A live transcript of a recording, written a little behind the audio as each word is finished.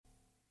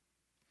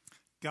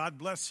God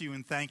bless you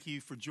and thank you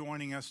for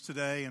joining us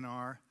today in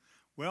our,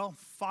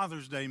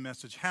 Father's Day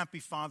message. Happy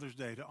Father's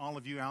Day to all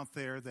of you out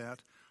there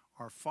that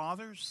are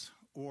fathers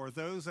or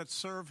those that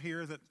serve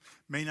here that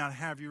may not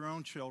have your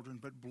own children,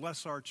 but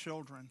bless our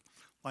children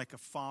like a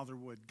father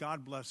would.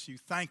 God bless you.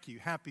 Thank you.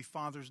 Happy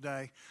Father's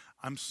Day.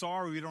 I'm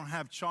sorry we don't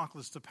have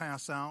chocolates to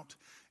pass out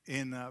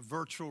in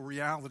virtual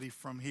reality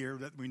from here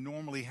that we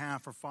normally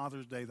have for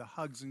Father's Day, the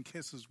hugs and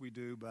kisses we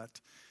do,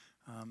 but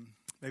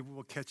maybe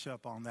we'll catch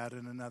up on that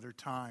in another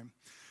time.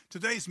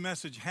 Today's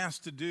message has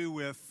to do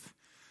with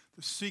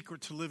the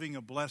secret to living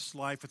a blessed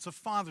life. It's a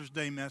Father's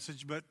Day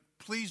message, but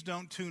please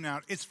don't tune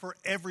out. It's for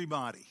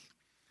everybody.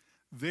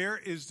 There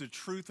is the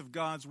truth of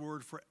God's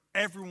word for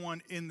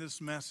everyone in this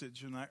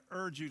message, and I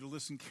urge you to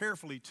listen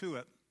carefully to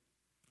it.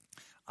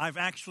 I've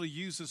actually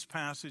used this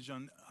passage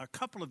on a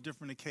couple of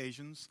different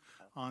occasions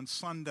on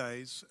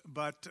Sundays,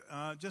 but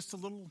just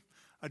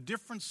a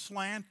different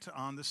slant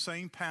on the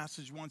same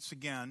passage once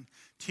again,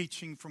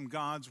 teaching from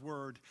God's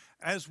Word.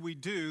 As we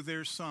do,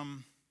 there's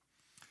some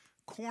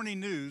corny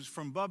news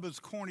from Bubba's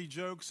Corny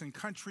Jokes and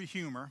Country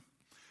Humor,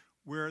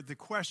 where the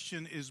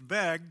question is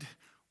begged,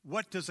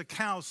 what does a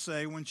cow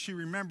say when she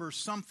remembers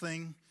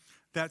something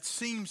that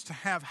seems to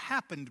have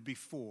happened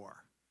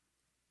before?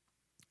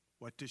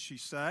 What does she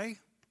say?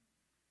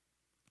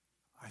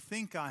 I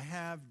think I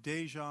have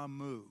deja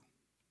vu.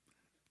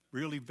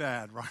 Really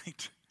bad,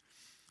 right?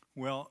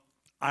 Well,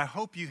 I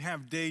hope you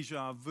have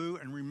deja vu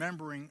and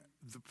remembering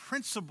the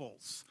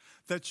principles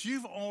that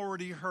you've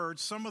already heard.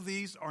 Some of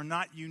these are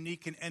not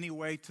unique in any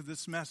way to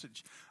this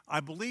message. I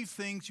believe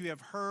things you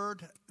have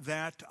heard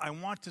that I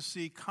want to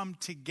see come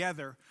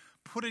together,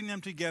 putting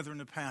them together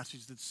in a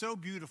passage that's so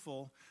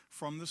beautiful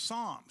from the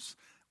Psalms.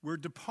 We're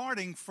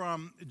departing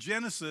from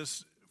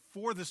Genesis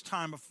for this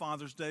time of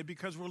Father's Day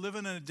because we're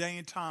living in a day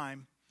and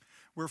time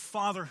where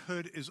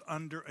fatherhood is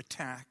under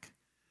attack.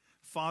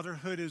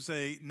 Fatherhood is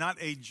not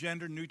a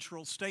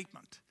gender-neutral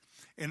statement.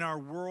 In our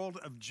world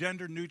of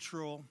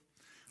gender-neutral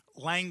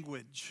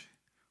language,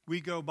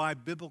 we go by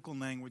biblical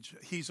language.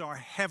 He's our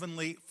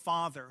heavenly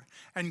Father.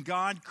 And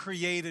God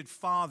created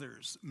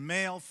fathers,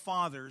 male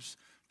fathers,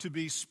 to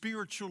be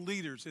spiritual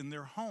leaders in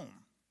their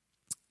home.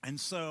 And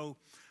so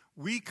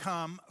we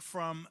come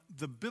from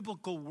the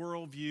biblical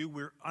worldview.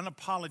 We're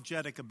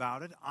unapologetic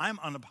about it. I'm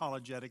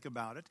unapologetic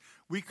about it.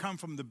 We come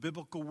from the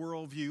biblical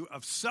worldview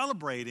of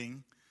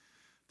celebrating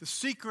the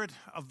secret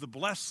of the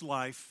blessed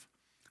life.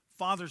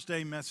 Father's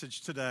Day message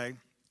today,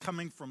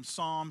 coming from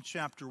Psalm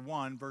chapter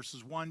 1,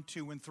 verses 1,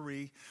 2, and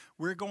 3.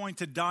 We're going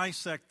to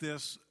dissect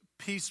this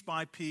piece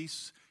by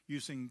piece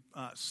using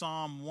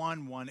Psalm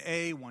 1,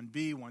 1a,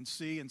 1b,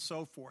 1c, and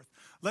so forth.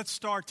 Let's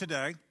start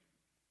today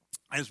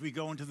as we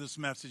go into this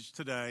message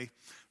today.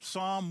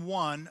 Psalm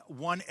 1,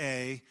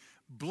 1a,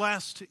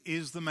 blessed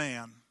is the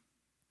man.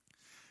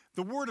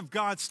 The Word of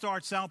God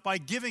starts out by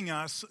giving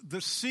us the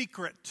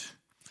secret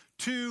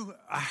to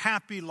a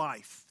happy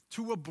life,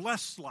 to a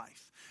blessed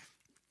life.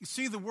 You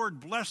see, the word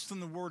blessed in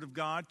the Word of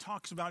God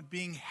talks about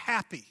being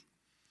happy.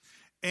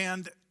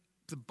 And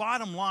the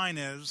bottom line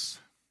is,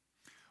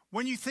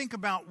 when you think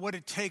about what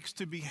it takes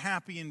to be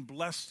happy and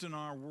blessed in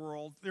our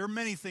world, there are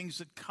many things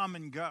that come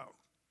and go.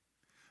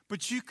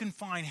 But you can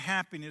find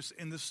happiness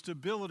in the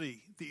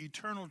stability, the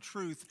eternal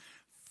truth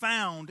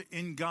found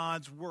in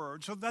God's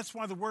Word. So that's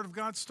why the Word of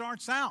God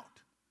starts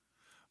out.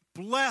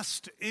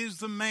 Blessed is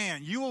the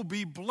man. You will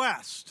be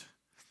blessed.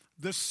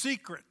 The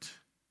secret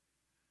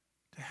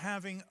to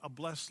having a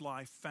blessed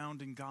life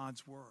found in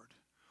God's Word.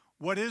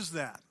 What is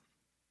that?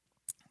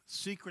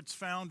 Secret's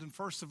found in,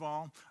 first of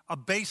all, a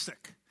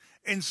basic.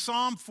 In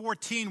Psalm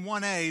 14,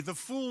 1a, the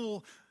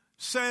fool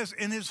says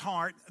in his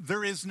heart,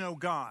 there is no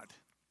God.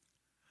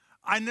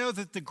 I know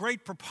that the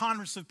great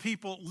preponderance of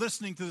people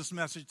listening to this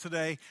message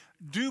today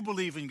do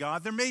believe in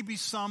God. There may be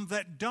some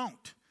that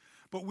don't.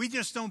 But we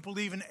just don't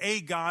believe in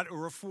a God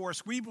or a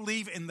force. We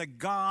believe in the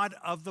God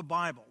of the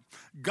Bible.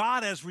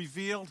 God has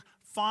revealed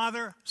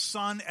Father,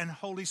 Son, and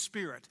Holy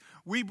Spirit.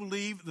 We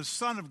believe the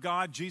Son of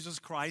God, Jesus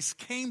Christ,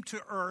 came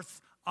to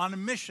earth on a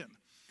mission.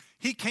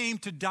 He came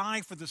to die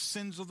for the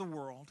sins of the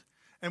world.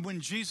 And when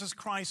Jesus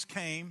Christ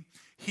came,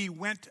 he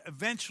went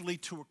eventually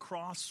to a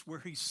cross where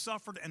he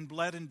suffered and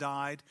bled and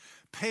died,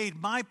 paid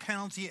my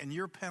penalty and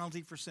your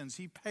penalty for sins.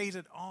 He paid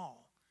it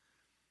all.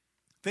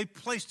 They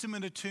placed him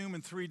in a tomb,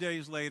 and 3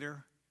 days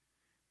later,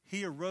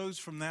 he arose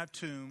from that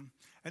tomb,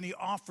 and he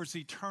offers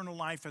eternal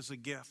life as a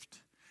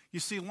gift. You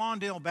see,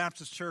 Lawndale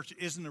Baptist Church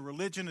isn't a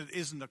religion. It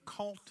isn't a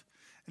cult.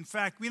 In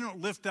fact, we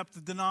don't lift up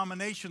the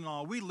denomination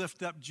law. We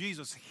lift up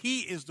Jesus.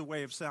 He is the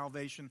way of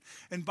salvation.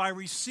 And by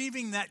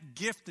receiving that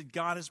gift that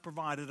God has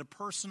provided, a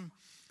person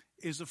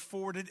is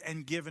afforded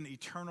and given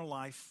eternal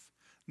life,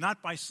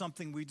 not by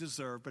something we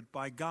deserve, but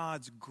by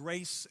God's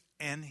grace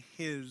and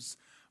his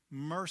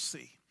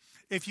mercy.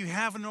 If you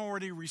haven't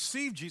already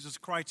received Jesus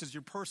Christ as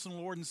your personal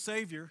Lord and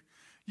Savior,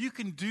 you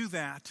can do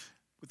that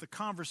with a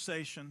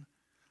conversation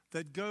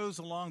that goes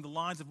along the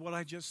lines of what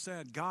I just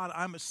said. God,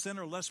 I'm a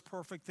sinner less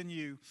perfect than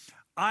you.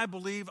 I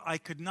believe I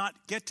could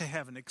not get to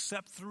heaven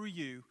except through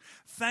you.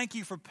 Thank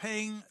you for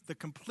paying the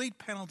complete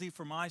penalty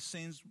for my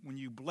sins when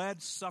you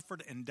bled,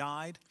 suffered, and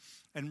died,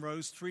 and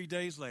rose 3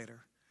 days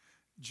later.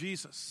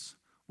 Jesus,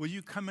 will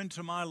you come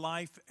into my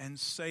life and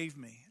save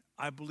me?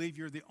 I believe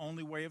you're the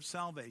only way of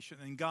salvation.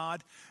 And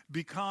God,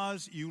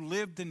 because you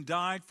lived and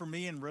died for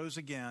me and rose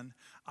again,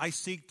 I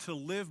seek to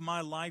live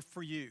my life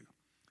for you.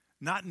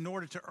 Not in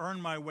order to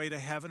earn my way to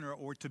heaven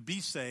or to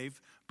be saved,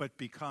 but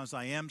because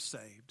I am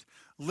saved.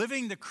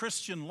 Living the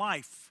Christian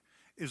life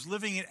is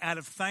living it out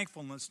of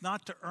thankfulness,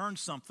 not to earn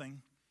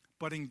something,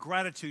 but in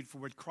gratitude for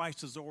what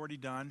Christ has already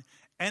done,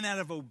 and out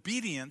of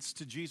obedience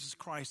to Jesus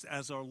Christ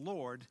as our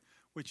Lord,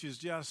 which is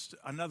just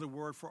another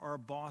word for our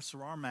boss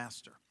or our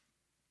master.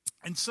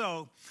 And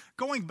so,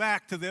 going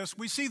back to this,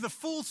 we see the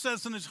fool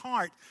says in his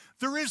heart,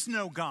 there is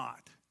no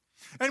God.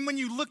 And when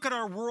you look at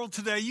our world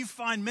today, you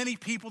find many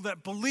people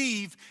that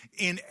believe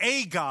in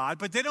a God,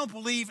 but they don't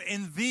believe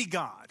in the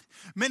God.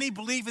 Many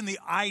believe in the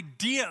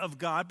idea of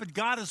God, but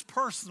God is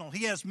personal.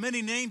 He has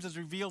many names as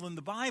revealed in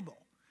the Bible.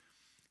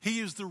 He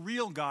is the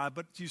real God,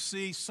 but you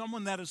see,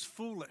 someone that is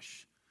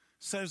foolish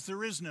says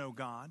there is no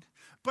God.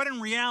 But in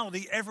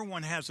reality,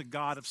 everyone has a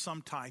God of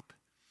some type.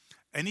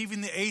 And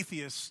even the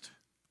atheist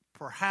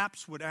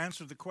perhaps would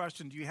answer the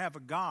question, do you have a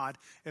God?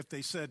 If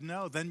they said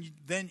no, then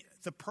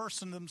the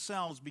person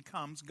themselves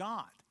becomes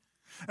God.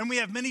 And we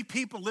have many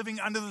people living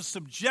under the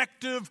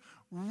subjective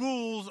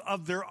rules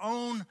of their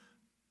own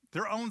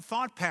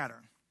thought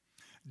pattern.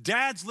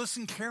 Dads,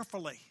 listen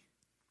carefully.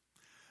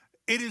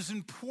 It is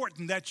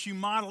important that you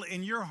model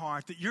in your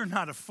heart that you're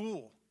not a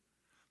fool,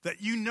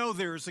 that you know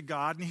there is a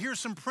God. And here's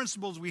some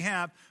principles we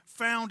have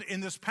found in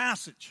this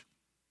passage.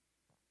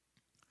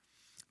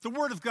 The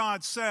Word of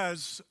God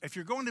says, if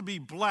you're going to be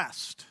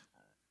blessed,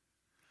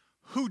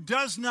 who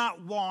does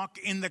not walk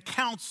in the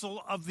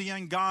counsel of the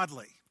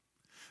ungodly.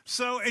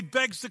 So it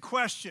begs the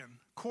question,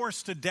 of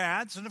course, to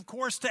dads and of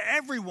course to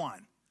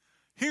everyone.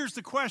 Here's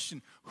the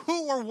question.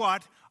 Who or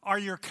what are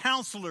your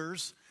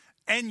counselors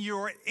and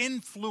your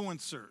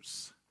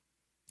influencers?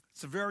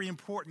 It's a very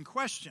important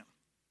question.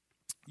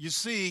 You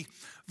see,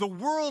 the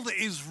world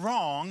is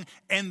wrong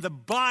and the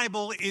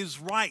Bible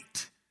is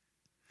right.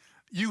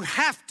 You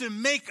have to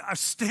make a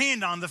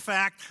stand on the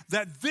fact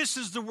that this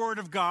is the Word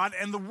of God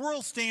and the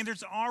world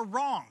standards are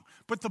wrong,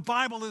 but the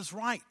Bible is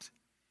right.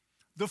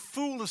 The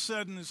fool has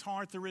said in his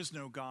heart, there is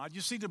no God.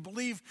 You see, to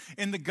believe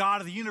in the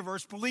God of the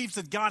universe believes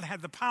that God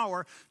had the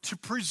power to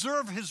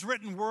preserve his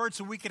written word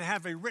so we could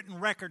have a written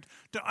record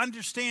to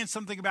understand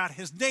something about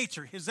his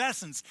nature, his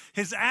essence,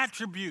 his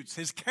attributes,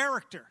 his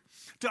character,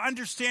 to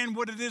understand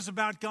what it is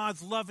about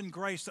God's love and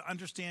grace, to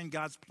understand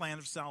God's plan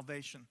of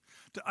salvation,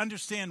 to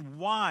understand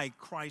why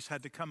Christ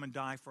had to come and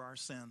die for our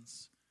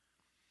sins.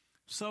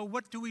 So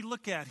what do we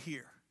look at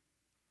here?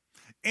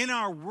 In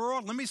our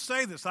world, let me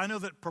say this, I know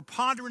that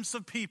preponderance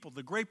of people,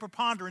 the great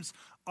preponderance,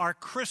 are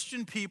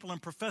Christian people and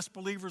professed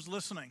believers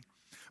listening.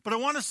 But I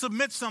want to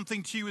submit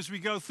something to you as we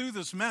go through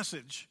this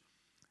message,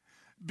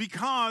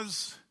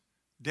 because,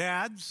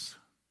 dads,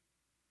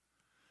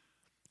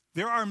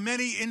 there are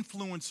many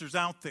influencers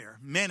out there,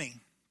 many,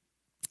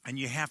 and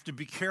you have to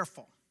be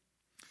careful.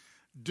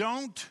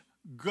 Don't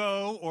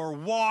go or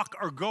walk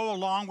or go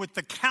along with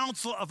the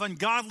counsel of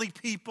ungodly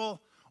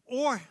people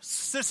or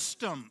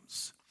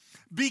systems.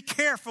 Be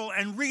careful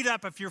and read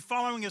up if you're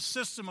following a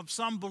system of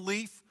some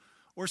belief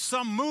or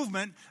some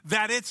movement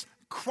that it's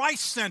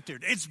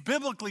Christ-centered, it's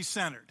biblically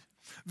centered.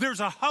 There's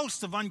a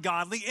host of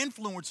ungodly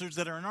influencers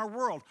that are in our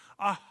world,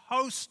 a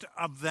host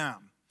of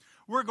them.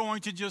 We're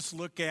going to just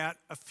look at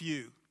a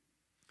few.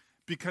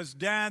 Because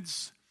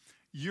dads,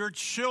 your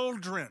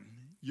children,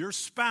 your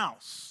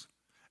spouse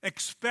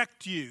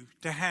expect you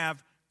to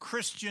have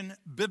Christian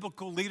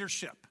biblical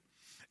leadership.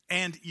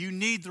 And you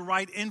need the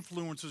right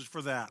influencers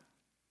for that.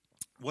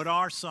 What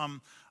are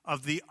some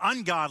of the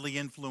ungodly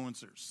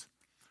influencers?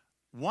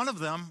 One of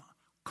them,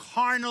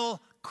 carnal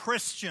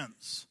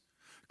Christians.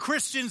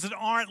 Christians that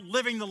aren't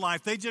living the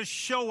life. They just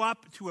show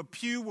up to a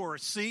pew or a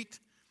seat.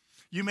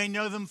 You may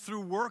know them through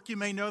work. You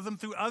may know them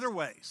through other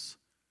ways.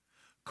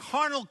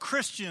 Carnal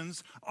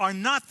Christians are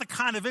not the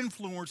kind of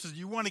influencers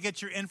you want to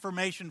get your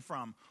information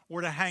from or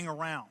to hang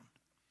around.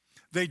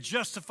 They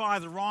justify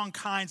the wrong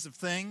kinds of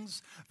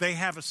things. They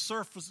have a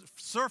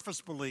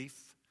surface belief.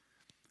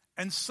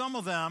 And some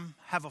of them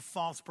have a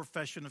false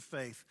profession of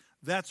faith.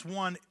 That's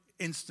one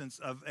instance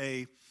of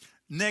a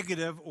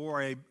negative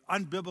or a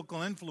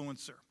unbiblical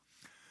influencer.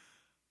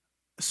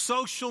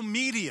 Social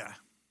media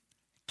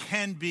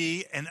can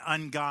be an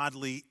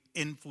ungodly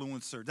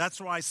influencer. That's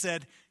why I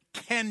said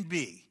can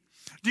be.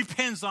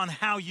 Depends on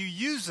how you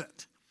use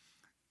it.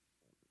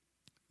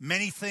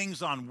 Many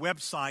things on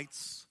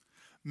websites,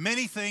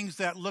 many things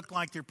that look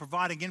like they're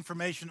providing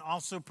information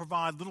also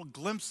provide little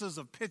glimpses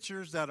of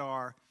pictures that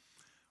are,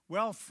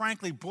 well,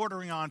 frankly,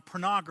 bordering on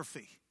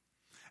pornography.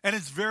 And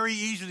it's very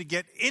easy to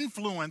get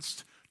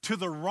influenced to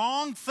the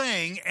wrong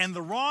thing and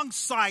the wrong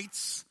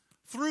sites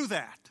through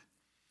that.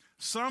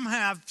 Some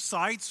have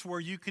sites where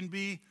you can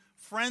be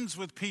friends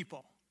with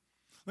people.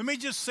 Let me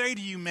just say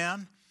to you,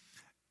 men,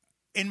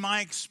 In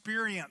my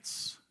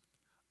experience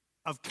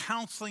of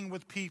counseling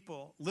with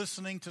people,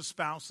 listening to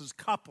spouses,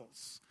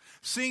 couples,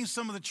 seeing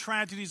some of the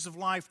tragedies of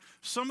life,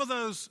 some of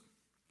those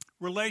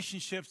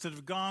relationships that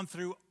have gone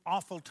through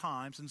awful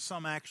times and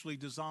some actually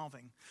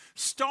dissolving,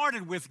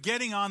 started with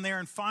getting on there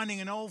and finding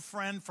an old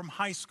friend from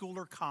high school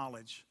or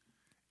college.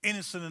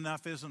 Innocent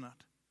enough, isn't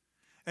it?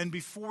 And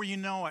before you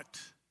know it,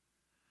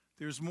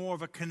 there's more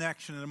of a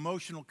connection, an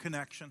emotional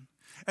connection.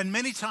 And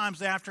many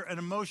times after an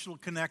emotional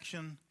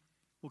connection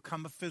will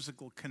come a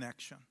physical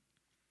connection.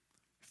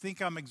 If you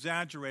think I'm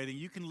exaggerating,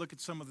 you can look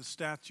at some of the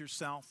stats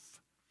yourself.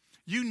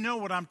 You know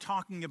what I'm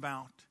talking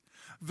about.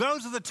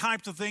 Those are the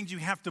types of things you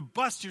have to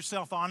bust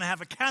yourself on and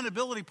have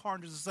accountability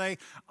partners to say,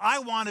 I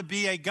want to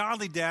be a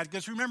godly dad.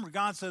 Because remember,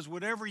 God says,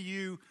 whatever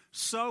you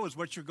sow is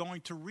what you're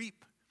going to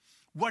reap.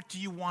 What do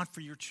you want for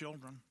your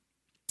children?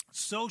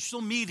 Social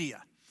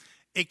media,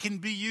 it can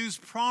be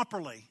used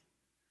properly.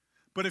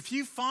 But if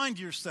you find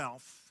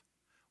yourself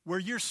where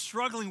you're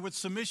struggling with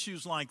some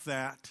issues like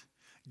that,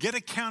 get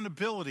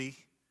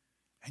accountability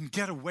and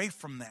get away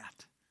from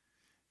that.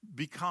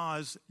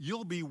 Because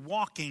you'll be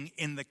walking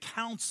in the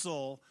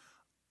counsel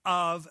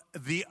of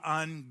the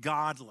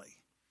ungodly.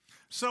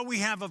 So we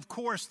have, of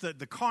course, the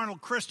carnal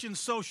Christian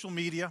social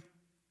media.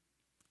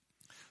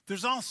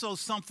 There's also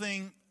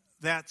something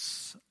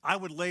that's, I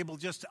would label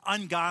just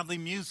ungodly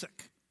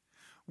music,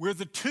 where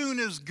the tune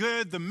is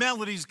good, the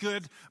melody's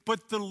good,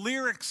 but the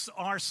lyrics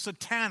are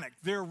satanic.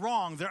 They're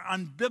wrong. They're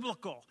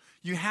unbiblical.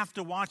 You have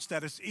to watch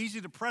that. It's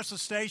easy to press a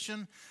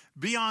station,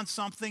 be on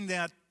something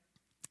that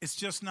it's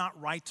just not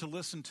right to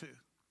listen to.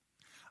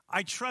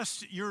 I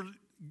trust your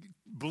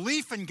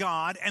belief in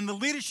God and the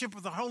leadership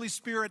of the Holy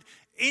Spirit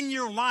in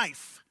your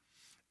life.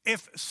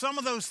 If some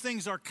of those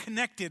things are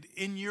connected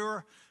in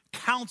your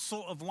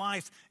counsel of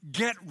life,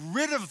 get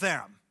rid of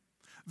them.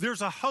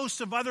 There's a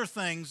host of other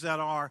things that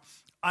are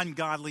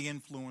ungodly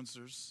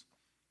influencers.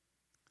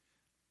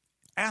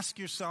 Ask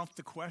yourself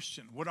the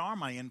question, what are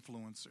my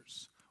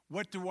influencers?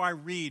 What do I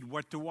read?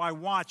 What do I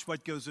watch?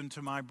 What goes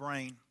into my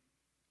brain?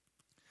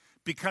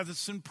 Because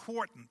it's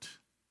important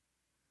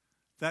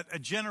that a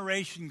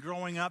generation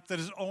growing up that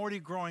is already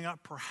growing up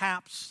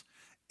perhaps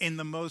in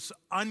the most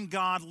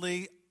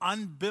ungodly,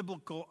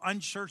 unbiblical,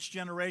 unchurched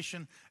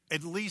generation,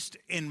 at least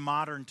in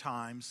modern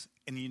times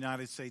in the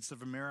United States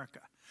of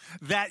America.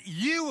 That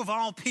you, of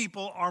all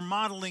people, are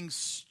modeling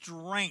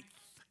strength.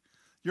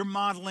 You're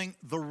modeling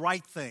the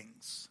right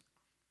things.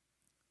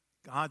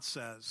 God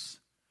says,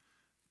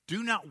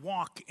 do not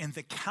walk in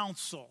the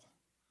counsel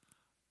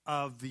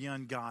of the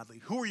ungodly.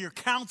 Who are your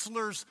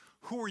counselors?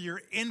 Who are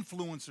your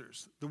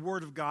influencers? The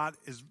Word of God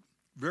is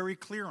very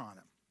clear on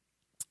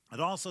it. It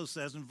also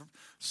says in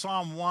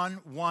Psalm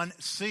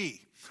 1:1c,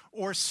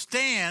 or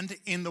stand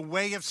in the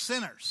way of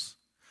sinners.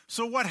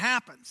 So what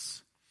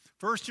happens?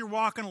 First you're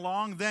walking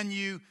along, then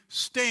you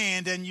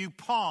stand and you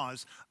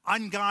pause.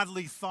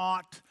 Ungodly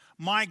thought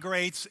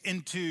migrates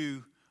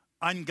into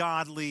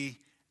ungodly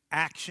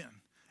action.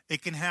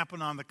 It can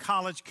happen on the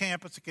college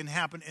campus. It can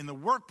happen in the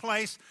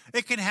workplace.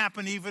 It can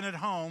happen even at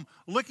home,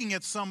 looking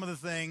at some of the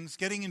things,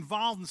 getting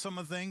involved in some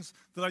of the things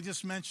that I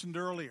just mentioned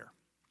earlier.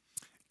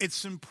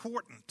 It's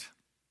important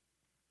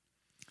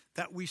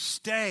that we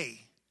stay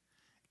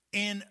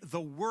in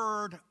the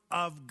Word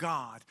of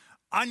God.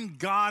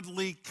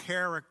 Ungodly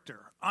character,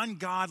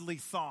 ungodly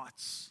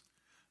thoughts,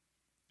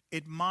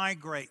 it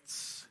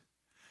migrates.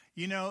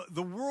 You know,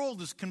 the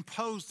world is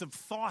composed of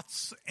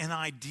thoughts and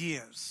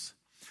ideas.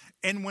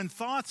 And when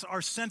thoughts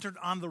are centered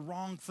on the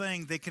wrong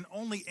thing, they can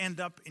only end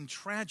up in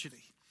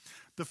tragedy.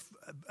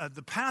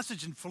 The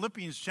passage in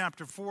Philippians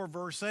chapter 4,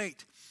 verse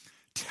 8,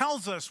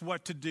 tells us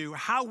what to do,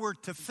 how we're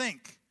to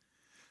think.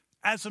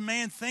 As a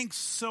man thinks,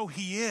 so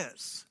he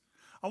is.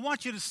 I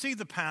want you to see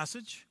the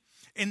passage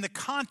in the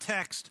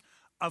context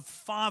of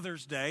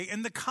Father's Day,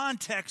 in the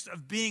context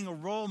of being a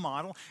role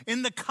model,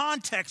 in the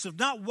context of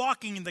not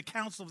walking in the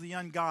counsel of the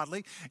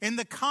ungodly, in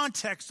the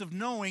context of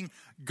knowing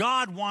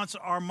God wants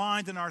our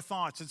mind and our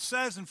thoughts. It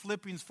says in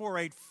Philippians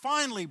 4:8,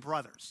 finally,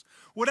 brothers,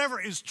 whatever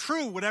is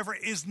true, whatever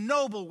is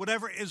noble,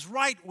 whatever is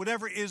right,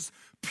 whatever is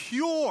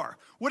pure,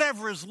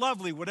 whatever is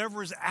lovely,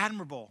 whatever is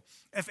admirable,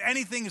 if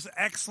anything is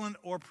excellent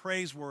or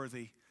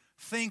praiseworthy,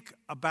 think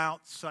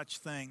about such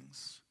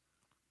things.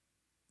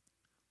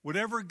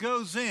 Whatever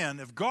goes in,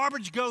 if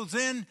garbage goes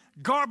in,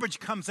 garbage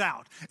comes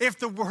out. If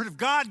the Word of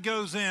God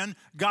goes in,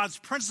 God's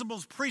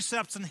principles,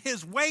 precepts, and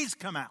His ways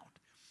come out.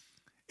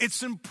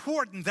 It's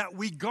important that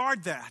we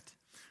guard that.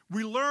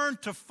 We learn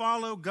to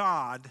follow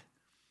God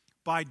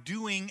by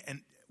doing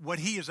what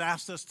He has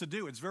asked us to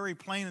do. It's very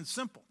plain and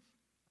simple.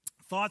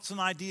 Thoughts and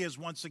ideas,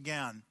 once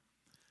again,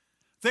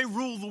 they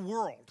rule the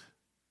world.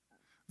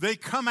 They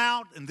come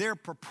out and they're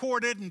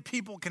purported and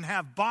people can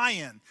have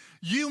buy-in.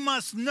 You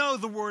must know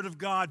the Word of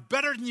God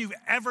better than you've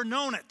ever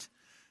known it.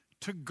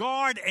 To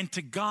guard and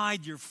to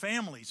guide your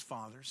families,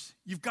 fathers,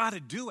 you've got to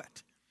do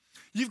it.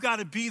 You've got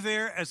to be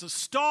there as a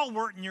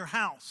stalwart in your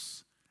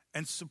house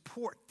and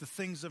support the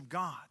things of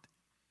God.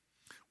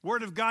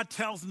 Word of God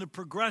tells in the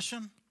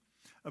progression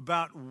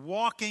about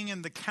walking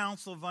in the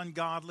counsel of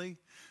ungodly.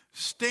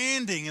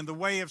 standing in the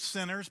way of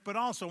sinners, but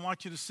also I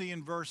want you to see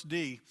in verse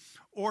D,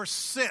 or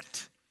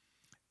sit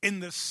in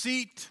the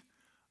seat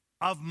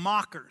of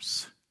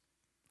mockers.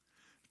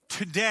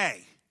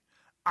 Today,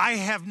 I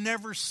have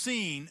never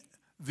seen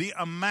the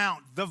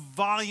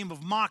volume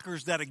of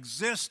mockers that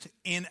exist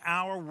in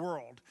our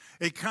world.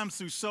 It comes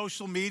through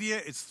social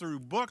media, it's through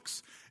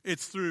books,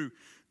 it's through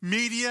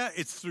media,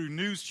 it's through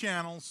news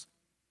channels.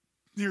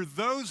 There are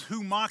those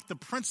who mock the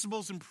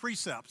principles and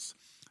precepts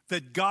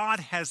that God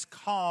has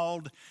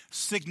called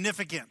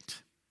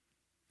significant.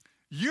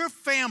 Your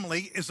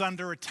family is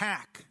under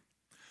attack.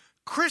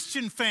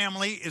 Christian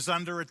family is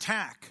under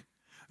attack.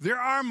 There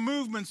are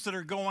movements that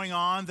are going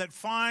on that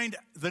find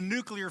the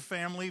nuclear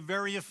family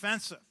very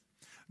offensive.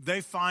 They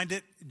find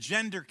it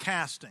gender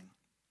casting.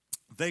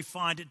 They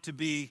find it to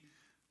be,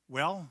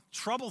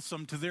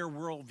 troublesome to their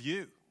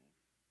worldview.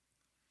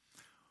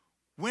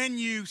 When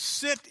you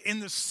sit in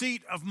the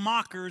seat of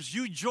mockers,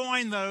 you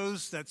join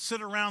those that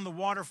sit around the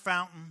water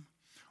fountain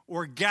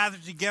or gather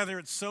together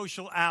at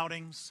social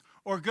outings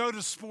or go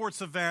to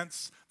sports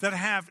events that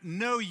have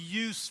no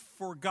use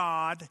for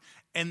God,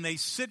 and they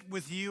sit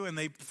with you and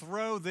they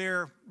throw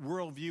their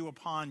worldview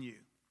upon you.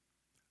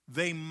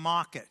 They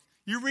mock it.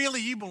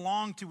 You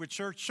belong to a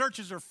church.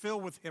 Churches are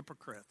filled with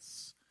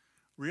hypocrites.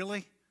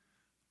 Really?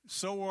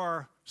 So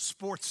are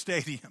sports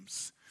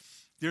stadiums.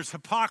 There's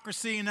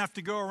hypocrisy enough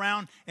to go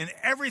around in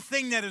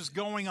everything that is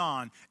going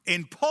on.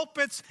 In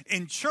pulpits,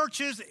 in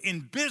churches,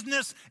 in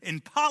business, in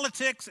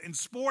politics, in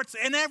sports,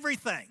 in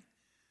everything.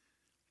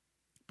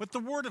 But the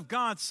Word of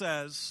God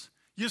says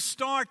you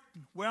start,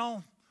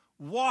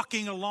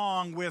 walking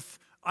along with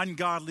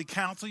ungodly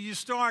counsel. You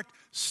start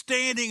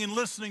standing and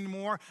listening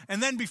more.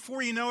 And then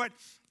before you know it,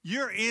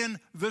 you're in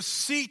the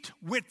seat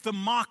with the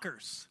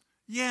mockers.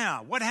 Yeah,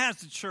 what has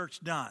the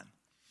church done?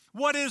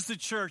 What is the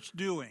church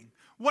doing?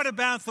 What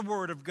about the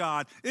Word of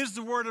God? Is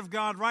the Word of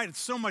God right? It's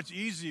so much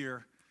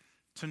easier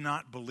to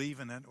not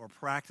believe in it or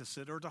practice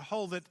it or to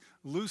hold it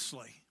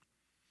loosely.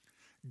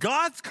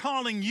 God's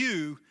calling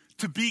you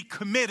to be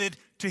committed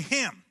to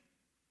Him.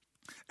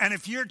 And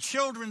if your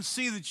children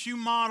see that you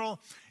model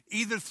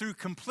either through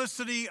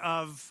complicity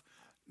of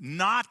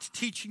not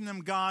teaching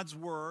them God's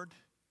Word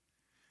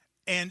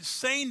and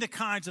saying the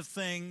kinds of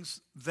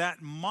things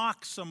that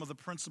mock some of the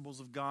principles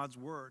of God's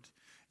Word,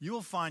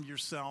 you'll find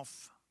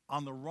yourself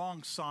on the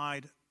wrong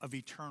side of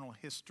eternal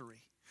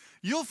history.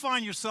 You'll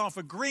find yourself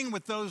agreeing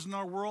with those in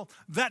our world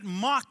that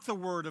mock the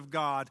Word of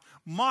God,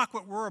 mock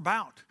what we're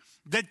about,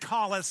 that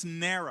call us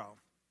narrow.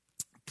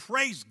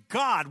 Praise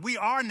God, we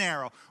are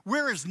narrow.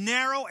 We're as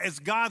narrow as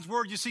God's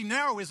Word. You see,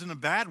 narrow isn't a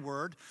bad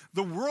word.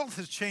 The world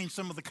has changed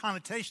some of the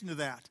connotation to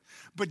that.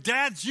 But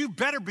dads, you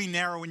better be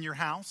narrow in your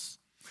house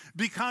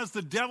because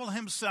the devil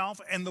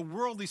himself and the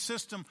worldly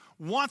system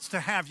wants to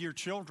have your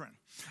children.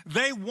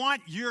 They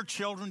want your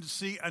children to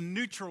see a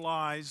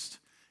neutralized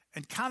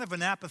and kind of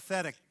an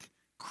apathetic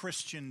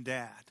Christian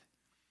dad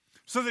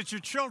so that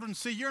your children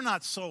see you're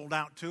not sold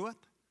out to it.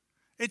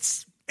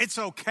 It's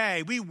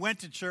okay. We went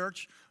to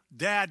church.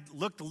 Dad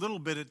looked a little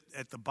bit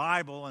at the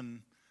Bible,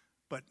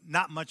 but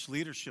not much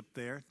leadership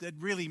there. That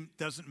really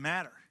doesn't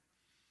matter.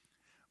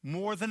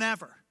 More than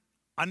ever,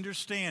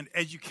 understand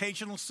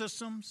educational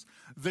systems.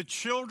 The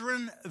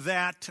children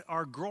that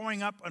are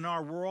growing up in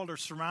our world are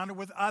surrounded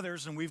with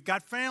others, and we've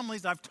got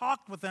families. I've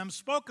talked with them,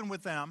 spoken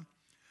with them,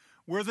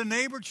 where the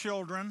neighbor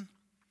children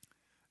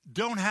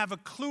don't have a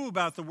clue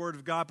about the Word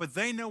of God, but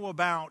they know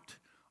about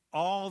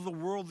all the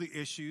worldly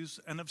issues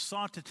and have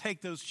sought to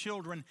take those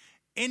children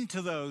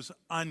into those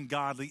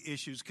ungodly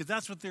issues because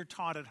that's what they're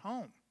taught at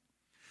home.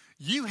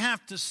 You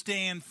have to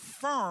stand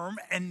firm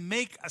and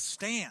make a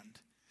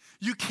stand.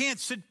 You can't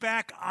sit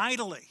back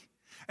idly.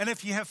 And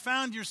if you have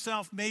found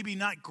yourself maybe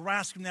not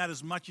grasping that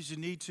as much as you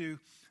need to,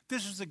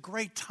 this is a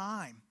great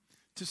time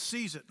to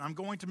seize it. And I'm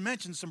going to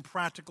mention some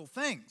practical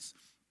things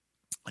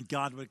that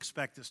God would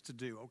expect us to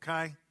do,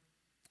 okay?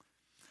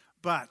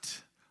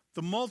 But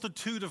the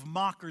multitude of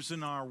mockers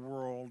in our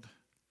world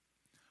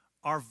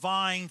are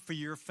vying for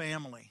your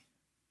family.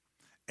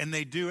 And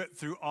they do it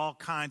through all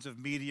kinds of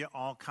media,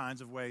 all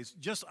kinds of ways.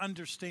 Just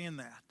understand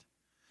that.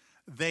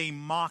 They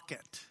mock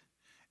it.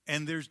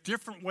 And there's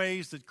different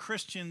ways that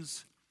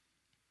Christians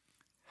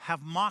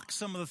have mocked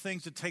some of the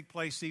things that take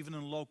place even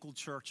in local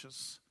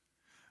churches.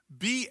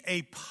 Be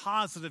a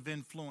positive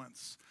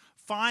influence.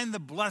 Find the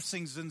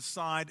blessings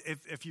inside.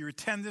 If you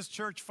attend this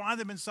church, find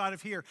them inside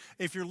of here.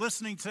 If you're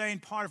listening today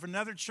and part of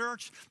another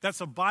church,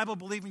 that's a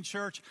Bible-believing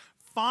church,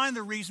 find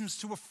the reasons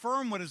to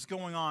affirm what is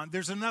going on.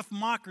 There's enough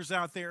mockers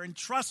out there, and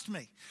trust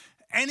me,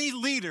 any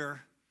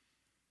leader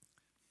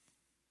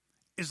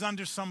is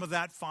under some of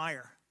that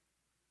fire.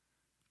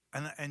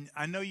 And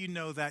I know you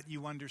know that,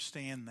 you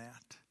understand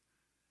that.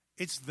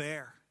 It's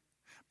there.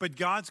 But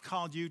God's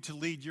called you to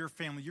lead your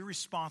family. You're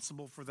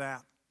responsible for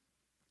that.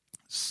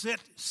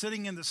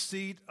 Sitting in the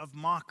seat of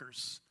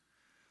mockers,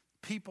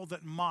 people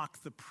that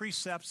mock the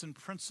precepts and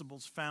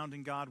principles found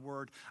in God's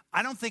Word.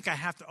 I don't think I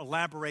have to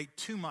elaborate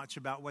too much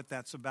about what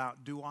that's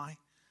about, do I?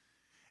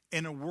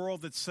 In a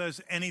world that says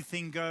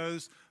anything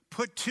goes,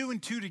 put two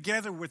and two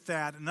together with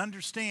that and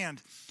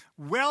understand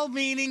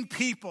well-meaning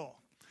people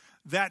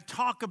that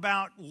talk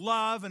about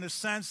love in a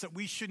sense that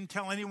we shouldn't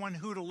tell anyone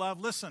who to love.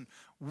 Listen,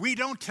 we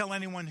don't tell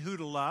anyone who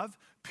to love,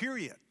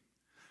 period.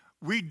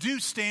 We do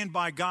stand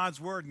by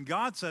God's word, and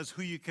God says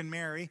who you can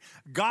marry.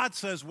 God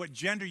says what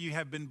gender you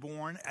have been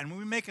born, and when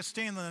we make a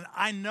stand on it,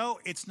 I know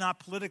it's not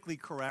politically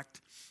correct,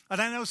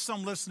 and I know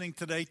some listening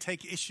today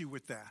take issue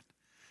with that.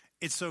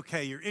 It's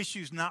okay. Your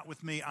issue's not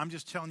with me. I'm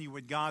just telling you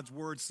what God's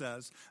word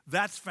says.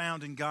 That's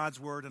found in God's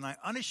word, and I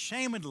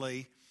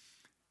unashamedly,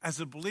 as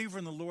a believer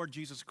in the Lord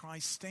Jesus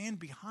Christ, stand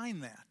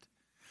behind that.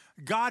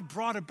 God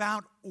brought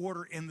about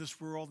order in this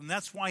world, and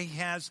that's why he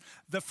has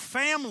the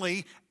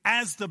family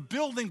as the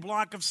building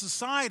block of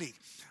society.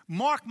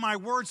 Mark my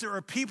words, there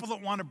are people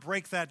that want to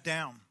break that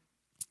down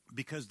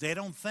because they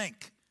don't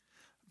think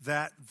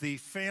that the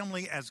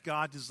family as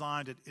God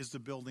designed it is the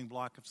building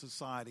block of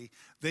society.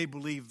 They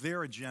believe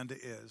their agenda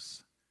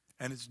is,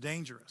 and it's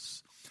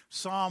dangerous.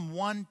 Psalm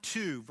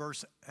 1:2,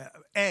 verse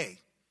A.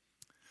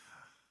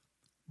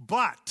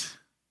 But...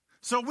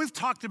 So we've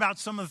talked about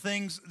some of the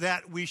things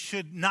that we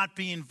should not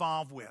be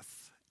involved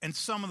with. And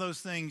some of those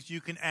things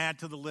you can add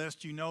to the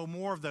list. You know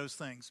more of those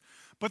things.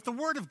 But the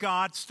Word of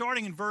God,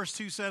 starting in verse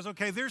 2, says,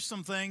 okay, there's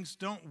some things.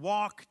 Don't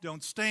walk,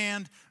 don't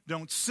stand,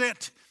 don't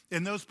sit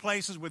in those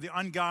places where the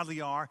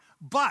ungodly are.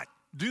 But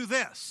do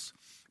this.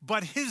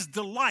 But his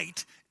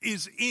delight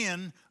is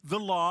in the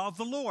law of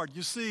the Lord.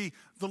 You see,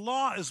 the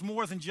law is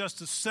more than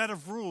just a set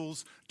of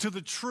rules to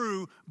the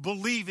true,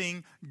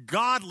 believing,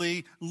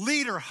 godly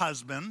leader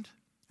husband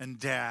and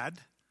dad.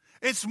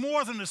 It's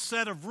more than a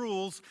set of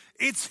rules.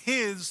 It's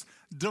his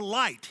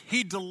delight.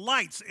 He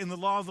delights in the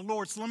law of the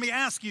Lord. So let me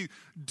ask you,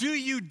 do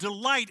you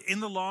delight in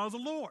the law of the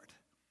Lord?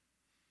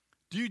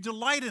 Do you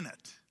delight in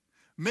it?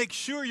 Make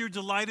sure your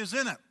delight is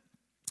in it.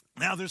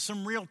 Now, there's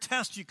some real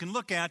tests you can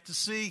look at to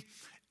see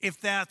if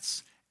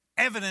that's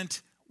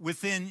evident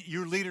within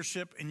your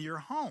leadership in your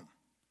home.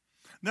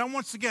 Now,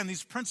 once again,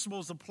 these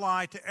principles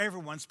apply to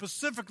everyone,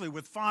 specifically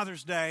with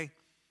Father's Day.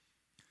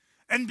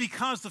 And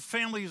because the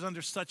family is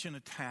under such an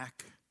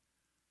attack,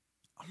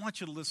 I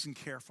want you to listen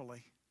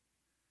carefully.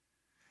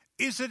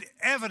 Is it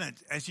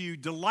evident as you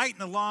delight in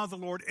the law of the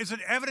Lord, is it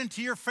evident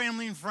to your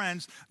family and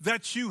friends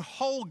that you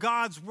hold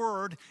God's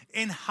word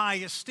in high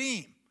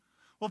esteem?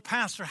 Well,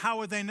 Pastor, how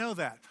would they know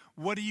that?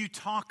 What do you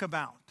talk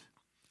about?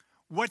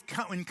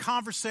 When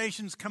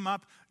conversations come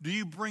up, do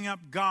you bring up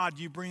God?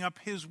 Do you bring up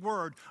his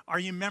word? Are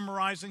you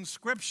memorizing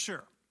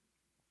scripture?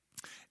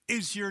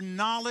 Is your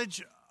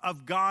knowledge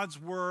of God's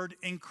word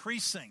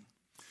increasing?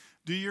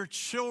 Do your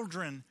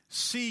children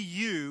see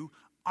you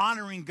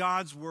honoring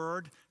God's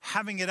word,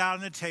 having it out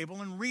on the table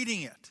and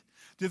reading it?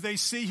 Do they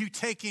see you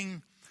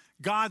taking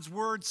God's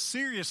word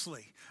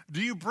seriously?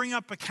 Do you bring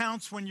up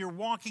accounts when you're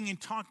walking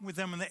and talking with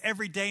them in the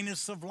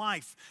everydayness of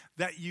life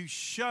that you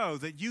show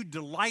that you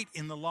delight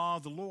in the law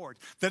of the Lord,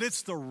 that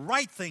it's the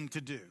right thing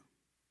to do?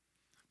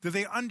 Do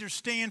they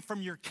understand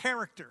from your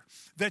character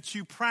that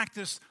you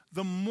practice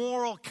the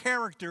moral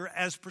character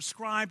as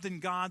prescribed in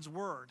God's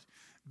word?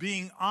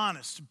 Being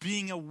honest,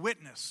 being a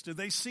witness. Do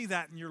they see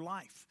that in your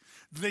life?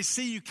 Do they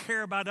see you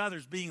care about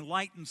others, being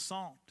light and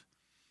salt?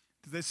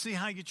 Do they see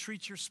how you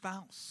treat your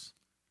spouse?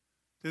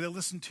 Do they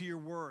listen to your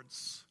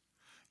words?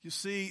 You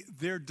see,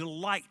 their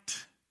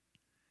delight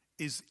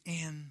is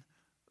in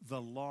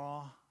the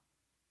law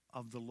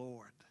of the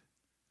Lord,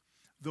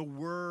 the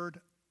word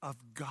of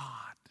God.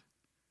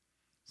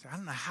 I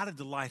don't know how to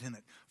delight in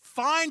it.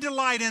 Find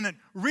delight in it.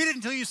 Read it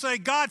until you say,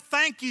 God,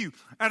 thank you.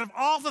 Out of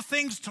all the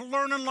things to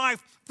learn in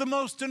life, the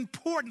most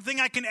important thing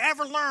I can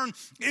ever learn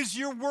is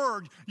your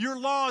word, your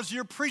laws,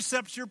 your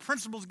precepts, your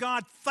principles.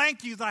 God,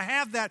 thank you that I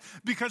have that,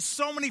 because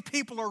so many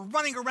people are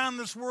running around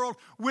this world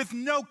with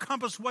no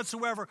compass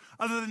whatsoever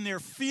other than their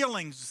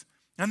feelings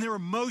and their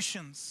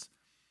emotions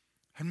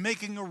and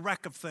making a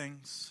wreck of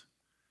things.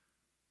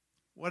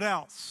 What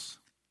else?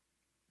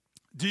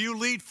 Do you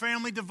lead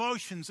family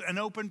devotions and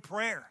open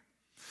prayer?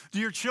 Do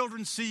your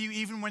children see you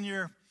even when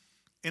you're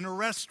in a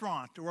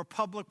restaurant or a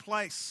public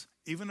place,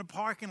 even a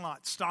parking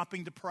lot,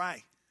 stopping to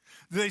pray?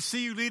 Do they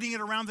see you leading it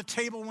around the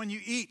table when you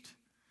eat?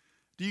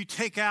 Do you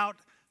take out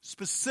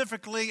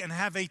specifically and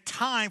have a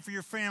time for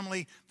your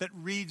family that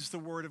reads the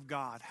Word of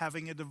God,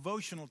 having a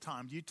devotional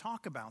time? Do you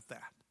talk about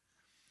that?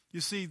 You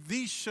see,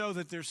 these show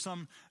that there's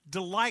some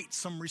delight,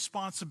 some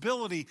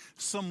responsibility,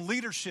 some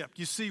leadership.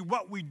 You see,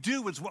 what we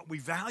do is what we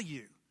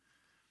value.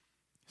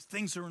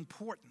 Things are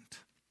important.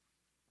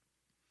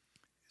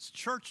 Is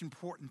church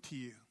important to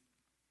you?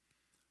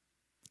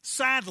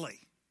 Sadly,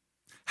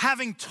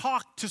 having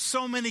talked to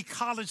so many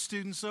college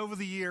students over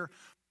the year,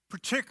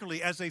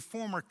 particularly as a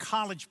former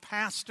college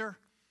pastor,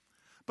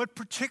 but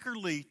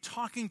particularly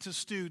talking to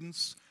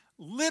students,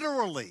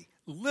 literally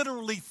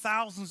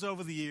thousands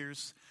over the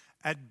years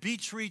at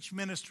Beach Reach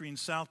Ministry in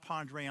South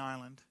Padre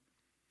Island.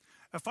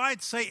 If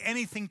I'd say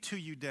anything to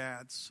you,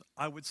 dads,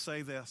 I would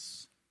say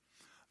this.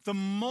 The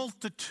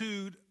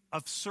multitude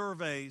of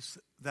surveys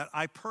that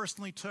I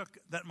personally took,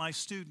 that my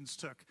students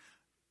took,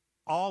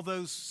 all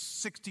those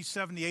 60,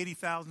 70,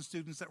 80,000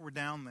 students that were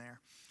down there,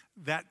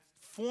 that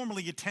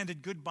formerly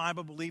attended good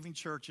Bible-believing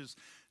churches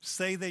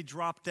say they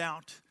dropped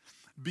out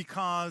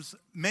because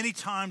many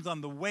times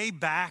on the way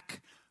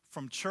back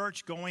from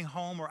church, going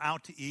home or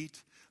out to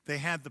eat, they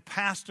had the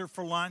pastor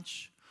for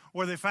lunch,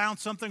 or they found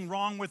something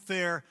wrong with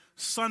their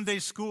Sunday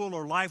school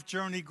or life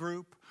journey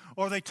group,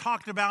 or they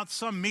talked about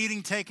some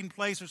meeting taking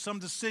place or some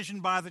decision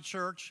by the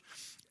church,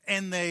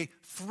 and they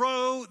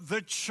throw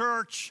the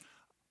church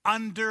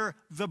under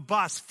the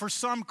bus for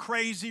some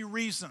crazy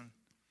reason.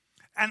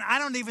 And I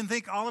don't even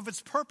think all of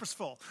it's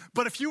purposeful.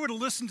 But if you were to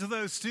listen to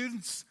those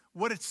students,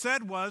 what it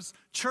said was,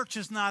 church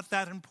is not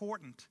that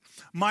important.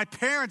 My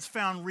parents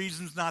found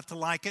reasons not to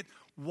like it.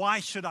 Why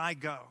should I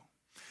go?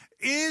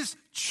 Is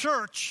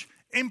church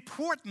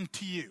important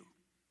to you?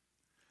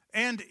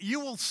 And you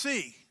will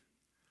see.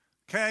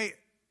 Okay,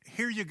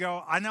 here you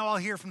go. I know I'll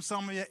hear from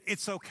some of you,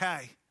 it's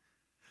okay.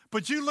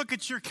 But you look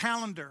at your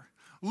calendar.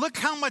 Look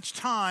how much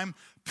time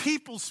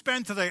people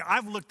spend today.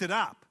 I've looked it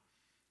up.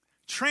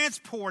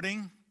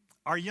 Transporting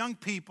our young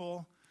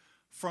people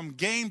from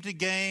game to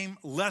game,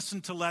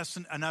 lesson to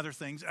lesson, and other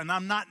things. And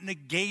I'm not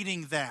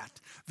negating that.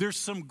 There's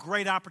some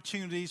great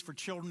opportunities for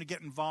children to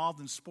get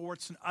involved in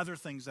sports and other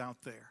things out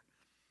there.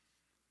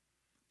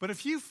 But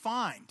if you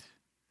find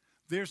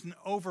there's an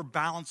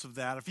overbalance of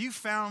that, if you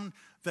found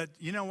that,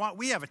 you know what,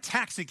 we have a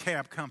taxi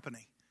cab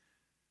company,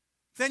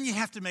 then you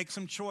have to make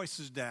some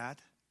choices, Dad,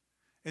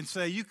 and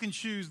say you can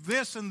choose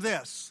this and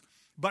this.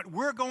 But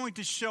we're going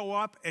to show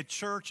up at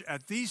church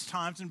at these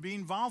times and be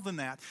involved in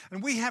that.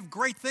 And we have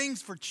great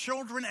things for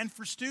children and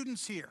for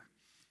students here.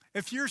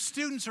 If your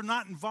students are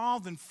not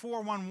involved in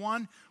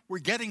 411, we're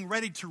getting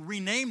ready to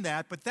rename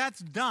that, but that's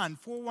done.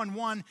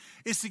 411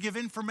 is to give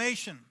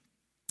information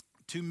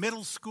to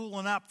middle school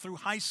and up through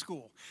high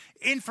school.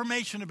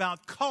 Information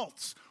about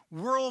cults,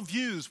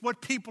 worldviews, what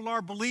people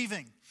are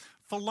believing,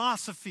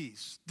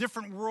 philosophies,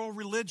 different world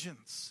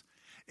religions.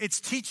 It's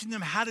teaching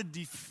them how to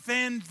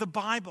defend the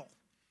Bible.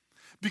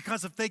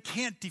 Because if they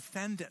can't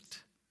defend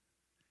it,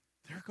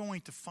 they're going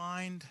to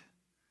find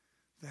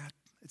that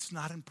it's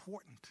not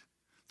important.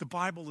 The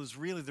Bible is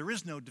really, there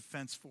is no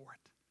defense for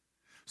it.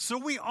 So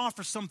we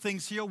offer some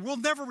things here. We'll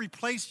never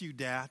replace you,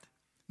 Dad.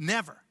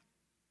 Never.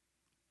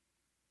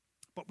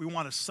 But we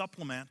want to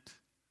supplement.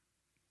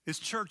 Is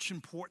church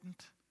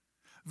important?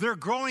 They're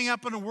growing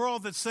up in a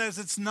world that says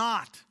it's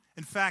not.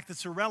 In fact,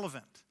 it's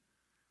irrelevant.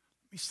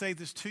 Let me say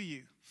this to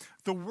you.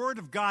 The Word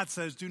of God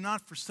says, do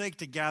not forsake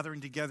the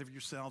gathering together of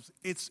yourselves.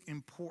 It's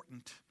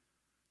important.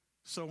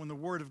 So when the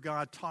Word of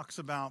God talks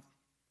about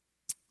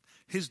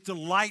His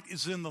delight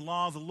is in the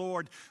law of the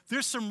Lord,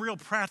 there's some real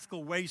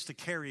practical ways to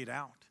carry it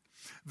out.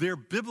 They're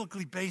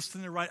biblically based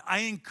in the right. I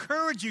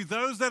encourage you,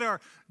 those that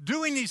are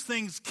doing these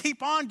things,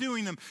 keep on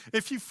doing them.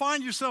 If you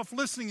find yourself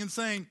listening and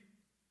saying,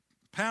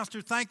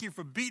 Pastor, thank you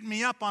for beating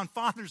me up on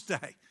Father's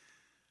Day.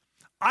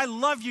 I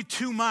love you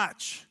too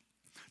much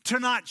to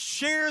not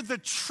share the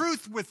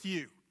truth with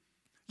you.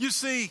 You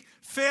see,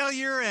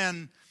 failure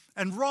and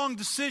wrong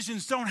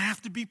decisions don't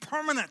have to be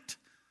permanent.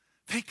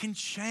 They can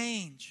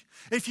change.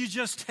 If you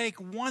just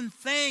take one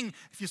thing,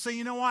 if you say,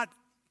 you know what,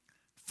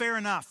 fair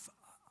enough,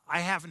 I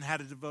haven't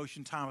had a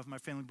devotion time with my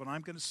family, but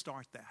I'm going to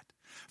start that.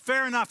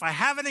 Fair enough, I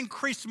haven't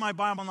increased my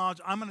Bible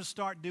knowledge, I'm going to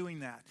start doing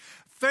that.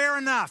 Fair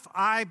enough,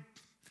 I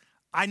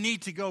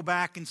need to go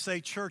back and say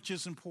church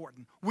is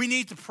important. We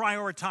need to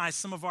prioritize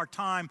some of our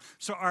time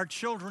so our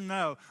children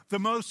know the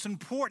most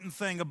important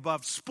thing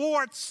above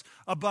sports,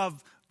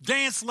 above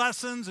dance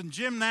lessons and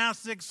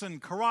gymnastics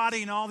and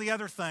karate and all the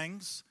other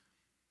things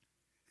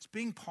is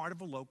being part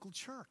of a local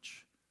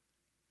church.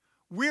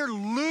 We're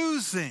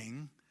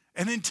losing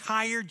an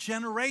entire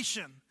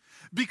generation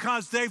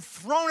because they've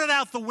thrown it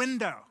out the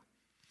window.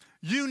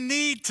 You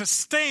need to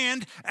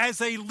stand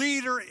as a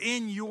leader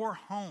in your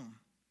home,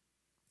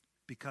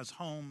 because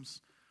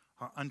homes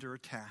are under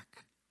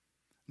attack.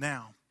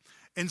 Now,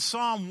 in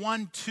Psalm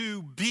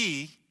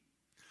 1:2b,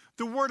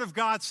 the Word of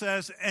God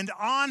says, and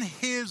on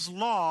His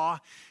law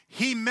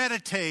He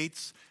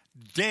meditates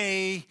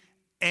day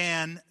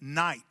and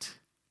night.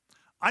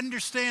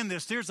 Understand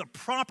this, there's a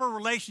proper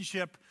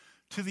relationship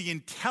to the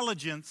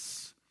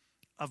intelligence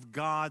of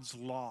God's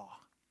law.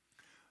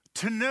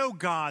 To know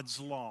God's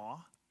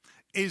law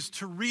is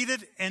to read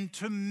it and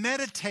to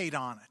meditate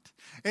on it.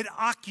 It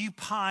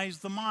occupies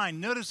the mind.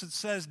 Notice it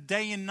says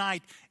day and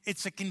night.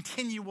 It's a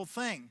continual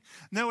thing.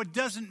 No, it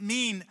doesn't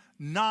mean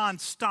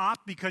nonstop,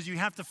 because you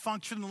have to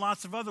function in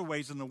lots of other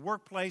ways, in the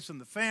workplace, in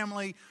the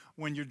family,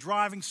 when you're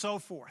driving, so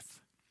forth.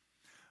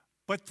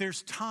 But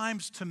there's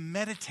times to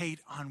meditate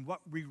on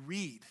what we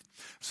read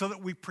so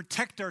that we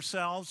protect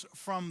ourselves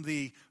from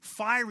the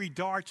fiery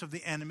darts of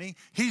the enemy.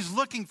 He's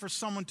looking for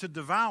someone to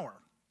devour.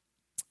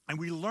 And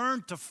we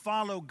learn to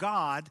follow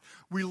God.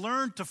 We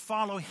learn to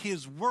follow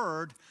His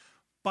Word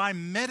by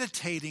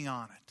meditating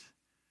on it.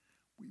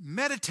 We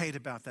meditate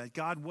about that.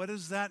 God, what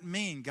does that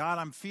mean? God,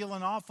 I'm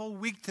feeling awful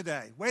weak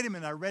today. Wait a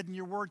minute, I read in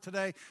your Word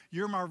today,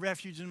 you're my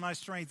refuge and my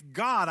strength.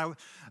 God,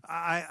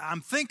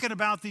 I'm thinking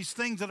about these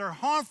things that are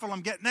harmful.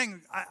 I'm getting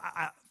angry.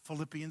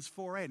 Philippians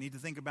 4:8, I need to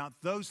think about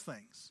those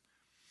things.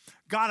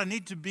 God, I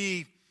need to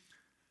be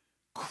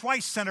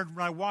Christ-centered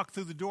when I walk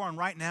through the door, and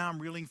right now I'm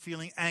really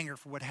feeling anger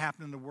for what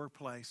happened in the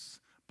workplace.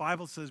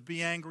 Bible says,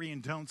 be angry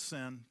and don't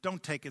sin.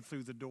 Don't take it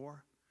through the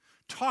door.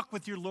 Talk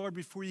with your Lord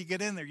before you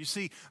get in there. You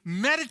see,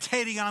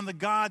 meditating on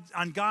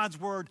God's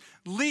word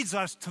leads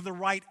us to the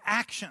right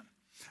action.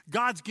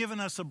 God's given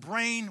us a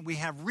brain. We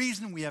have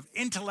reason. We have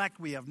intellect.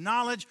 We have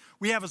knowledge.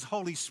 We have his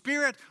Holy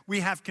Spirit.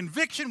 We have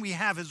conviction. We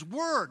have his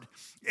word.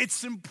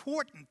 It's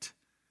important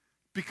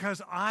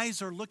because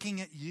eyes are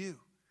looking at you.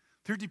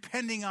 They're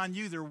depending on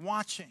you. They're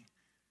watching.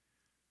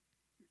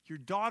 Your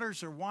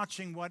daughters are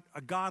watching what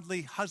a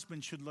godly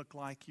husband should look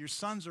like. Your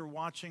sons are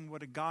watching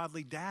what a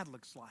godly dad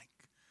looks like.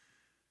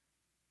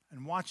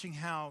 And watching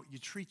how you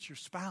treat your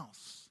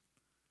spouse.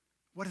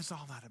 What is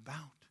all that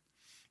about?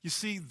 You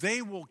see,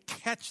 they will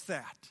catch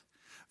that.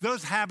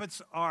 Those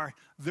habits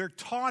they're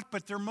taught,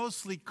 but they're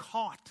mostly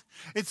caught.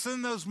 It's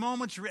in those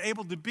moments you're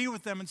able to be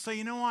with them and say,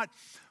 you know what?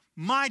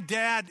 My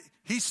dad,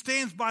 he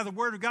stands by the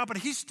word of God, but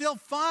he's still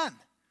fun.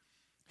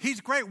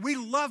 He's great. We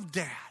love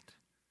Dad.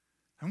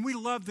 And we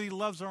love that he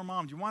loves our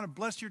mom. Do you want to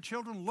bless your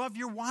children? Love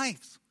your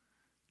wives.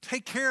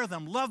 Take care of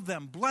them. Love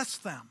them. Bless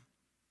them.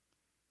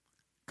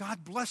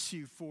 God bless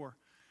you for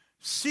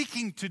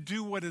seeking to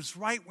do what is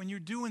right when you're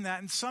doing that.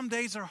 And some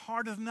days are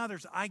harder than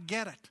others. I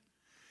get it.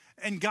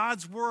 And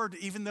God's word,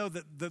 even though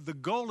the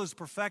goal is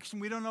perfection,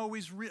 we don't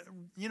always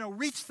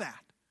reach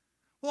that.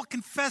 Well,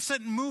 confess it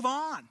and move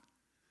on.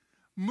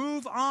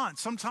 Move on.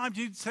 Sometimes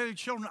you say to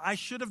children, I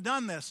should have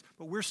done this,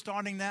 but we're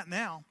starting that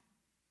now.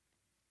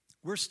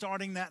 We're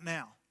starting that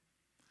now.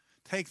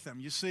 Take them.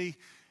 You see,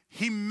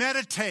 he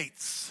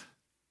meditates.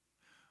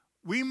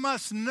 We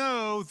must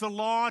know the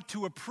law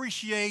to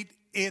appreciate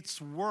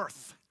its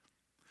worth.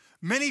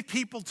 Many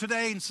people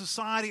today in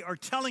society are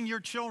telling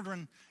your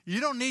children, you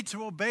don't need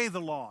to obey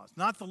the laws.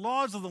 Not the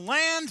laws of the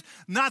land,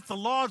 not the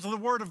laws of the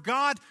Word of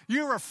God.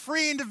 You're a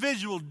free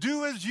individual.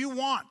 Do as you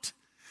want.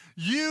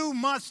 You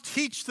must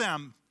teach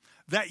them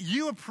that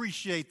you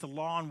appreciate the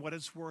law and what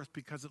it's worth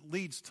because it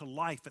leads to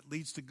life. It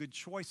leads to good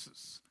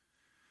choices.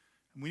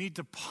 And we need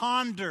to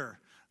ponder,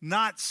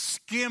 not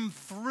skim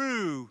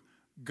through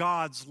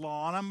God's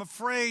law. And I'm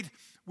afraid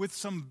with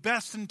some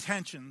best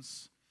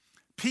intentions,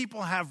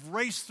 people have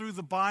raced through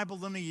the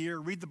Bible in a year,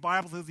 read the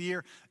Bible through the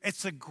year.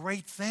 It's a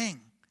great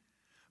thing.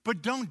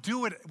 But don't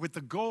do it with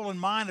the goal in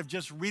mind of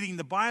just reading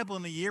the Bible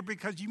in a year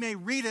because you may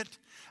read it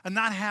and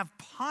not have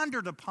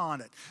pondered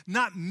upon it,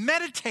 not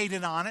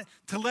meditated on it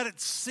to let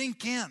it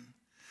sink in.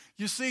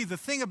 You see, the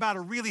thing about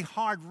a really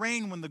hard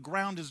rain when the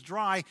ground is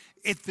dry,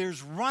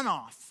 there's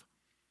runoff.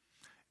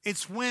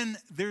 It's when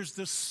there's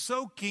the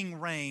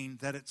soaking rain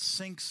that it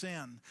sinks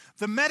in.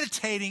 The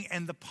meditating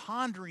and the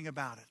pondering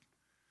about it.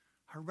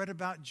 I read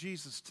about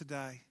Jesus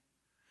today.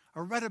 I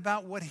read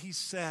about what he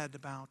said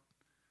about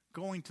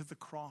going to the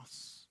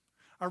cross.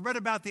 I read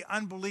about the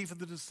unbelief of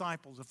the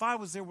disciples. If I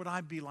was there, would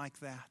I be like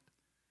that?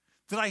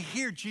 Did I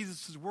hear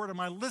Jesus' word? Am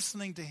I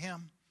listening to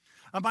him?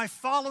 Am I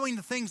following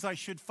the things I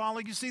should follow?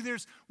 You see,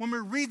 when we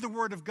read the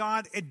word of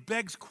God, it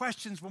begs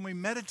questions when we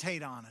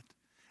meditate on it.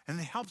 And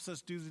it helps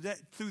us through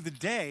the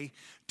day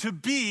to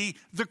be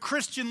the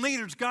Christian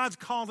leaders God's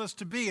called us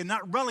to be and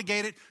not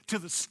relegate it to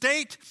the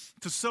state,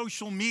 to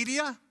social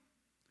media.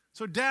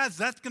 So dads,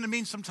 that's going to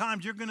mean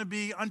sometimes you're going to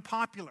be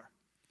unpopular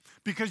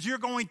because you're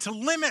going to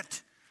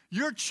limit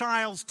your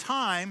child's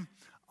time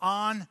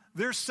on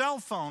their cell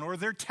phone or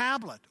their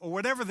tablet or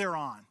whatever they're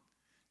on.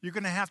 You're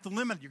going to have to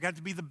limit it. You're going to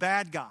have to be the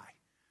bad guy.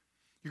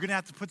 You're going to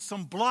have to put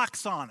some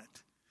blocks on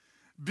it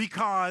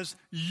because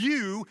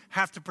you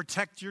have to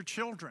protect your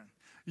children.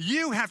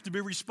 You have to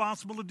be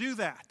responsible to do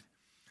that.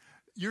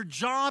 Your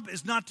job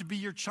is not to be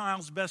your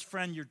child's best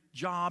friend. Your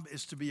job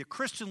is to be a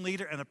Christian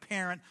leader and a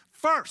parent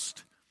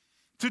first,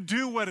 to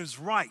do what is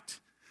right.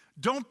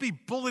 Don't be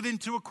bullied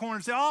into a corner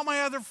and say, all my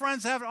other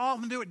friends have it, all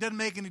of them do it. It doesn't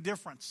make any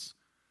difference.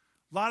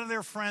 A lot of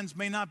their friends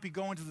may not be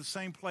going to the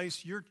same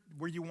place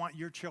where you want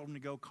your children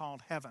to go,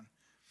 called heaven.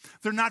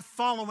 They're not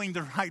following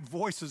the right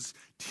voices.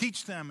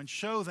 Teach them and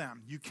show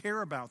them you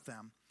care about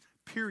them,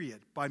 period,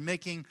 by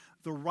making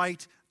the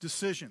right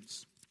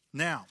decisions.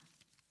 Now,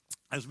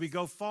 as we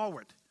go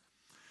forward,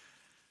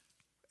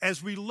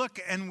 as we look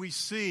and we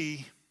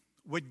see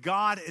what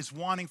God is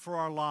wanting for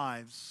our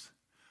lives,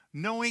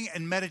 knowing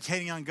and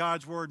meditating on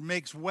God's word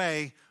makes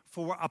way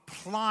for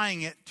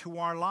applying it to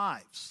our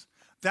lives.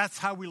 That's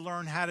how we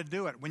learn how to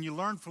do it. When you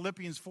learn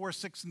Philippians 4,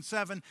 6, and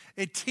 7,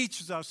 it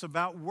teaches us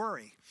about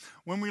worry.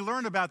 When we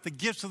learn about the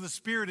gifts of the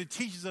Spirit, it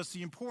teaches us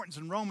the importance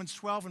in Romans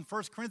 12 and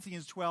 1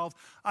 Corinthians 12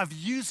 of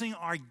using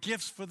our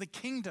gifts for the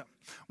kingdom.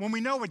 When we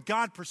know what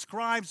God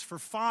prescribes for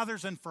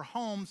fathers and for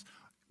homes,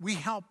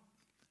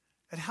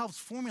 it helps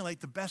formulate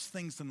the best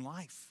things in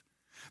life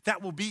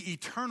that will be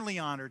eternally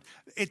honored.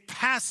 It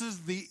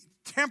passes the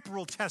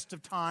temporal test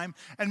of time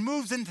and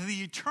moves into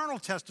the eternal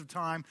test of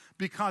time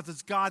because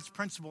it's God's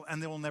principle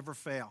and they will never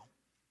fail.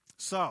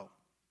 So,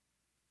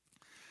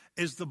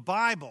 is the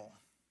Bible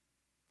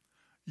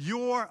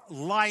your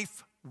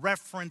life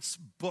reference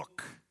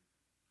book?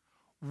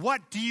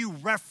 What do you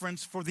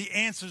reference for the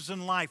answers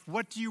in life?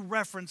 What do you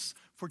reference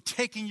for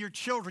taking your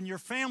children, your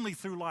family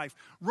through life?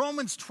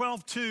 Romans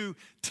 12:2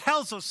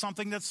 tells us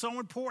something that's so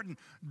important.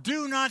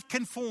 Do not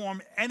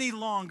conform any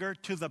longer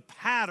to the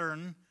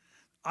pattern.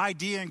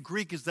 Idea in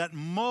Greek is that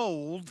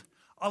mold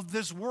of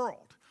this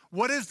world.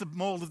 What is the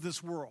mold of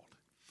this world?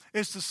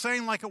 It's the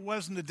same like it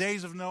was in the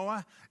days of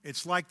Noah.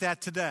 It's like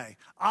that today.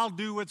 I'll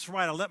do what's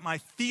right. I'll let my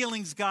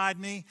feelings guide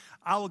me.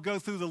 I will go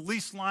through the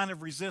least line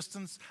of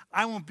resistance.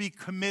 I won't be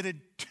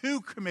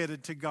too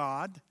committed to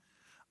God.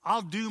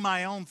 I'll do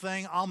my own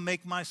thing. I'll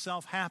make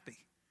myself happy.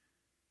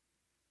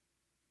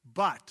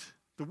 But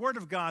the Word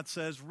of God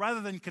says, rather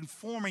than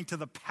conforming to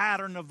the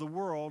pattern of the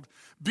world,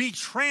 be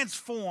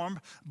transformed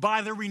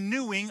by the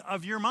renewing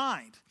of your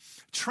mind.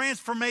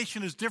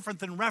 Transformation is different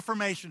than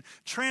reformation.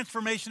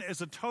 Transformation is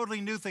a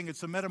totally new thing.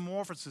 It's a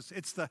metamorphosis.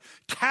 It's the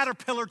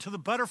caterpillar to the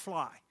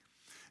butterfly.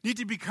 You need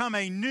to become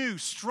a new,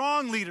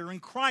 strong leader in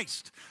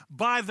Christ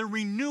by the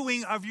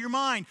renewing of your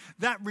mind.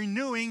 That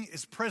renewing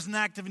is present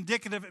active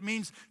indicative. It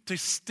means to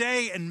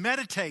stay and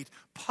meditate,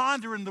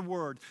 ponder in the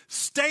Word,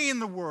 stay in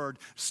the Word,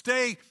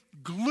 stay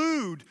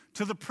glued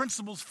to the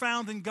principles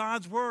found in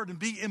God's Word and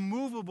be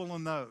immovable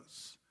in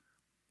those.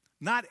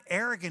 Not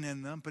arrogant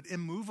in them, but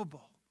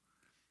immovable.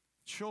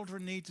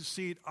 Children need to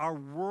see it. Our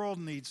world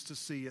needs to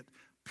see it,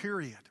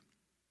 period.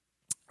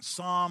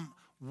 Psalm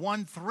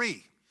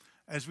 1:3,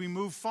 as we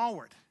move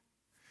forward.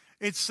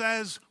 It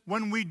says,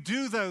 when we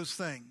do those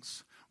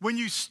things, when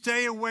you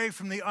stay away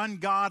from the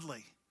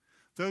ungodly,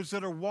 those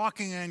that are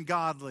walking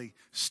ungodly,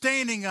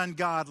 standing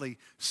ungodly,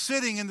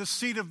 sitting in the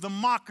seat of the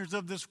mockers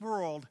of this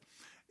world,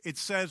 it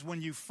says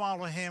when you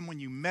follow him, when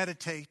you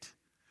meditate,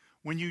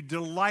 when you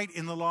delight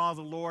in the law of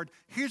the Lord,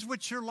 here's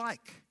what you're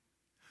like.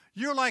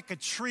 You're like a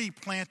tree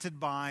planted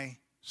by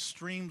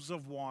streams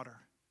of water.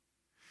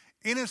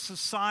 In a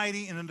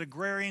society, in an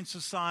agrarian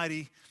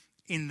society,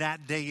 in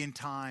that day and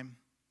time,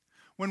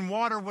 when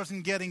water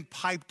wasn't getting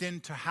piped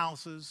into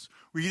houses,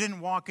 where you didn't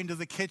walk into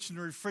the kitchen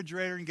or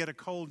refrigerator and get a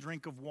cold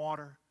drink of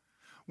water,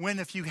 when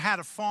if you had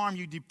a farm,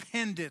 you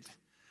depended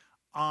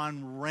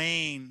on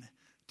rain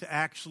to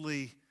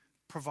actually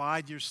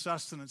provide your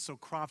sustenance so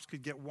crops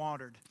could get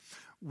watered.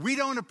 We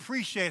don't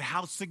appreciate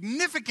how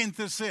significant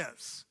this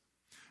is.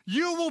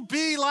 You will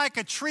be like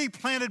a tree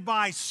planted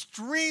by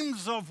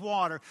streams of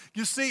water.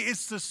 You see,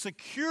 it's the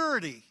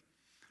security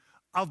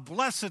of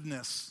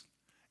blessedness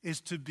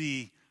is to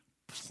be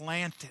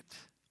planted.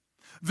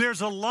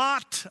 There's a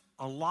lot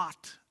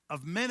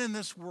of men in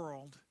this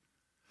world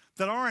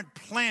that aren't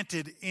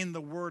planted in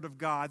the Word of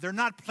God. They're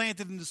not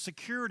planted in the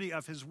security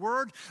of His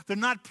Word. They're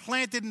not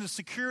planted in the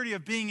security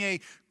of being a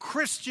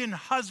Christian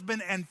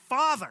husband and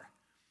father.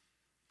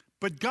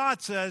 But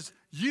God says,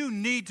 you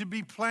need to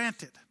be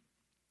planted.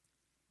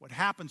 What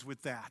happens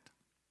with that?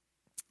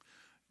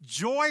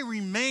 Joy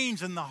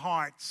remains in the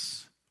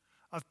hearts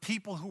of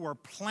people who are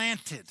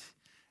planted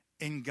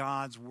in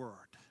God's Word.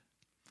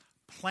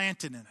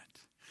 Planted in it.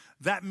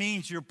 That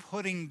means you're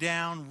putting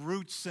down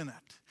roots in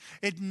it.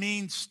 It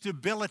means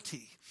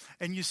stability.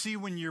 And you see,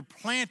 when you're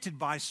planted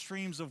by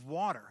streams of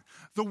water,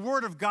 the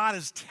Word of God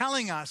is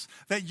telling us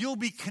that you'll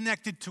be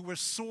connected to a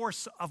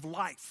source of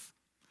life.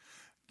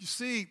 You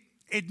see,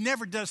 it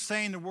never does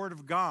say in the Word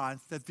of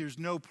God that there's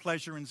no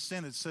pleasure in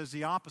sin. It says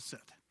the opposite.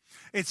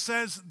 It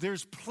says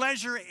there's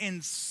pleasure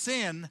in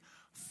sin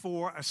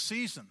for a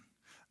season.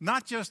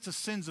 Not just the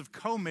sins of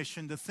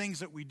commission, the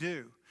things that we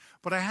do.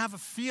 But I have a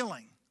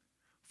feeling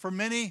for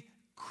many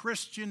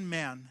Christian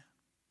men,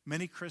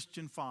 many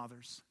Christian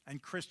fathers,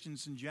 and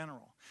Christians in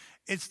general,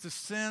 it's the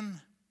sin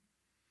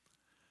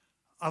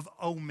of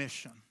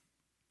omission.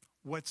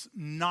 What's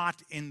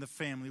not in the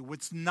family,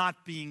 what's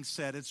not being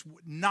said, it's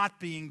not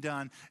being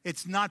done,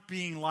 it's not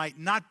being light,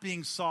 not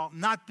being salt,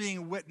 not being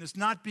a witness,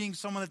 not being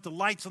someone that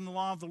delights in the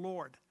law of the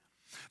Lord.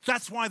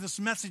 That's why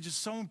this message is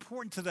so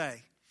important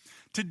today,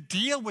 to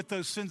deal with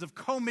those sins of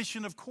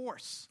commission, of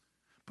course,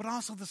 but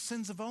also the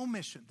sins of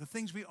omission, the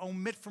things we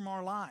omit from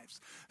our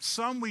lives.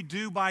 Some we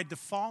do by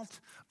default,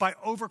 by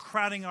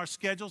overcrowding our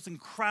schedules and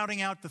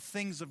crowding out the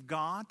things of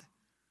God.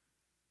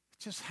 It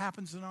just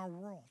happens in our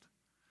world.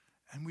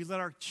 And we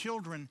let our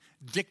children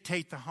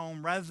dictate the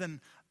home rather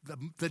than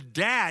the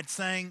dad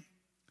saying,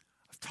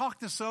 I've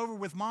talked this over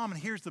with mom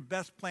and here's the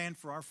best plan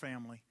for our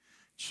family.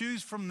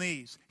 Choose from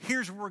these.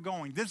 Here's where we're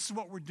going. This is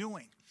what we're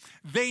doing.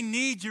 They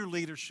need your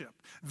leadership.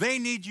 They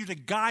need you to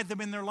guide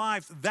them in their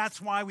lives.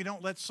 That's why we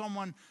don't let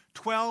someone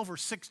 12 or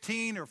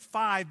 16 or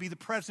 5 be the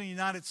president of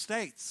the United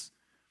States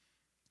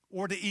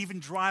or to even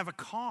drive a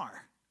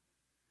car.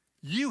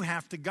 You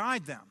have to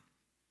guide them.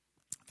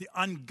 The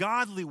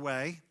ungodly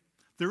way,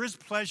 there is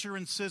pleasure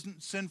in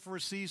sin for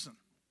a season.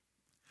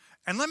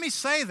 And let me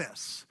say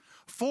this.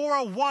 For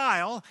a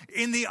while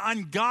in the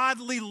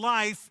ungodly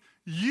life,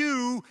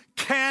 you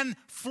can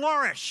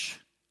flourish.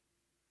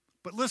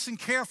 But listen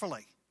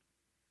carefully.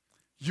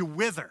 You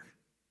wither.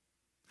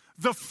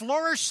 The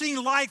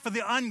flourishing life of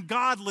the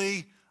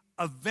ungodly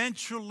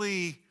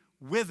eventually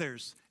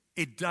withers.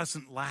 It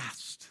doesn't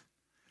last.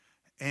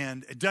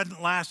 And it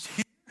doesn't last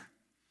here.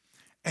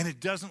 And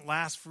it doesn't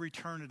last for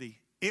eternity.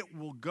 it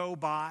will go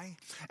by.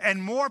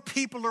 And more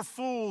people are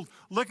fooled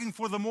looking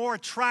for the more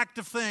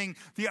attractive thing,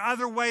 the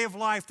other way of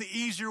life, the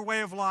easier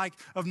way of life,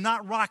 of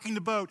not rocking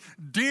the boat.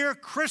 Dear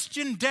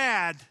Christian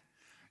dad,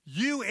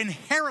 you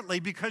inherently,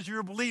 because you're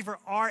a believer,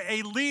 are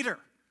a leader.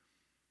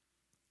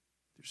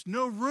 There's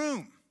no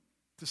room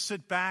to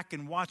sit back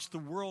and watch the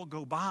world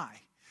go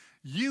by.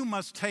 You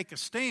must take a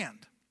stand.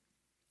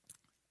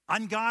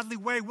 Ungodly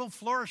way will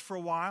flourish for a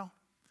while.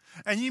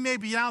 And you may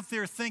be out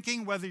there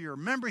thinking, whether you're a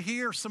member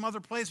here or some other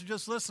place or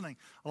just listening,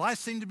 well, I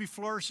seem to be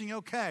flourishing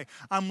okay.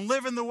 I'm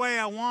living the way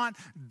I want,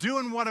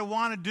 doing what I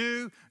want to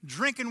do,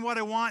 drinking what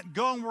I want,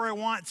 going where I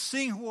want,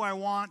 seeing who I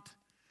want.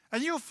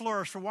 And you'll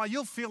flourish for a while.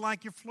 You'll feel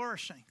like you're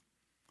flourishing.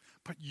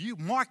 But you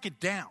mark it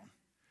down.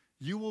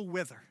 You will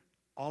wither.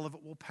 All of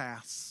it will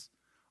pass.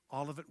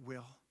 All of it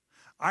will.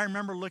 I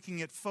remember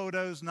looking at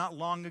photos not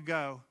long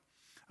ago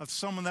of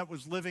someone that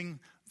was living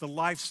the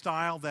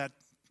lifestyle that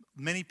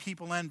many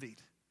people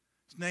envied.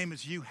 His name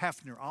is Hugh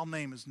Hefner. I'll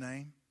name his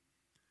name.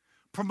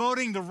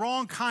 Promoting the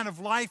wrong kind of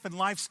life and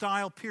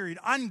lifestyle, period.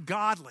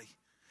 Ungodly.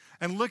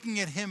 And looking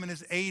at him in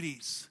his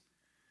 80s.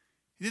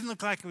 He didn't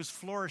look like he was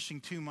flourishing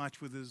too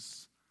much with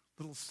his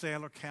little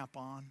sailor cap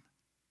on.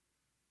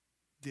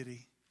 Did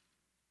he?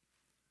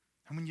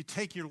 And when you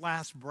take your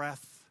last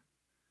breath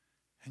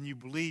and you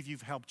believe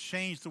you've helped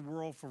change the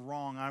world for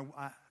wrong,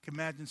 I can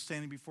imagine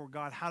standing before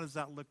God. How does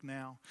that look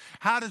now?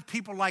 How does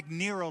people like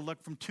Nero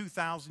look from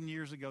 2,000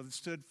 years ago that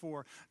stood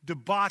for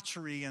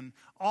debauchery and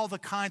all the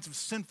kinds of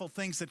sinful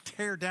things that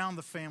tear down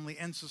the family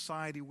and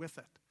society with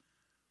it?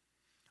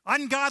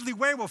 Ungodly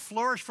way will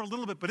flourish for a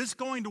little bit, but it's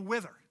going to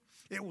wither.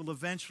 It will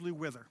eventually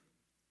wither.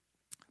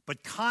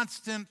 But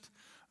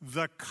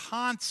the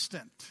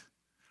constant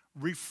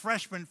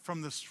refreshment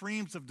from the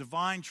streams of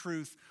divine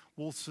truth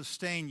will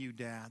sustain you,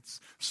 dads.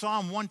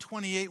 Psalm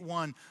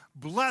 128:1,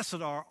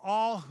 blessed are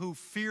all who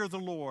fear the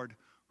Lord,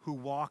 who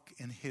walk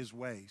in his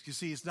ways. You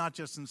see, it's not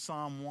just in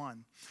Psalm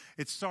 1.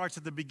 It starts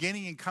at the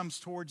beginning and comes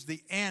towards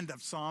the end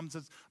of Psalms.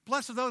 It's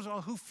blessed are those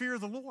who fear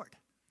the Lord.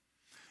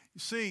 You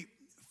see,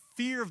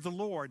 fear of the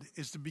Lord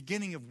is the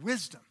beginning of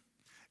wisdom.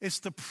 It's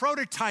the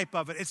prototype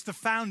of it. It's the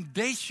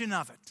foundation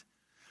of it.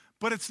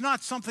 But it's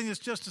not something that's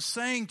just a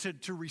saying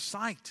to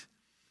recite.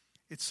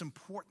 It's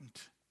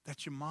important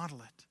that you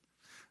model it.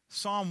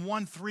 Psalm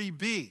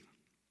 1:3b,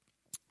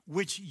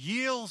 which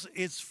yields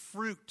its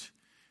fruit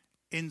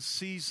in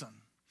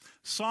season.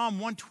 Psalm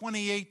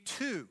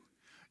 128:2,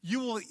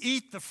 you will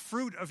eat the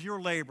fruit of your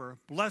labor.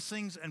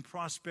 Blessings and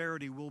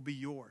prosperity will be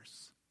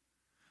yours.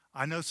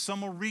 I know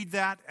some will read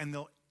that and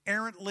they'll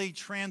errantly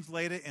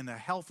translate it in a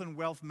health and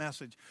wealth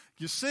message.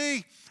 You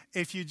see,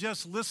 if you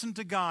just listen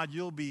to God,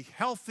 you'll be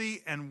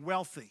healthy and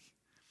wealthy.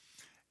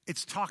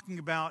 It's talking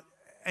about,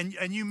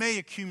 and you may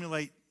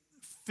accumulate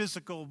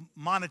physical,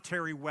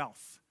 monetary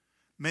wealth.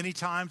 Many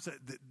times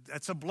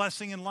that's a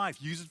blessing in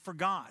life. Use it for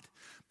God.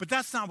 But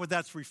that's not what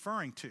that's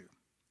referring to.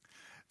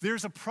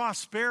 There's a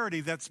prosperity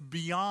that's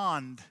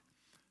beyond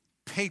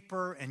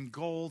paper and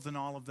gold and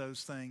all of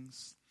those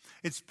things.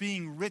 It's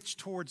being rich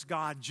towards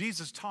God.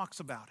 Jesus talks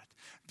about it.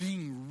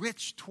 Being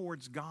rich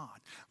towards God.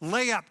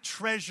 Lay up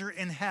treasure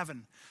in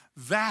heaven.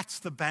 That's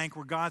the bank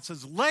where God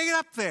says, lay it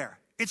up there.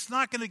 It's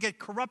not going to get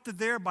corrupted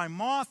there by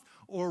moth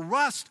or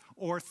rust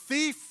or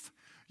thief.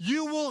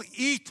 You will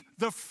eat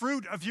the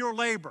fruit of your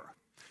labor.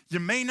 You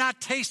may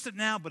not taste it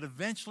now, but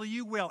eventually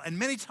you will. And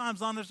many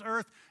times on this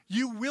earth,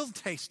 you will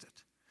taste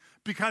it.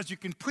 Because you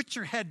can put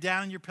your head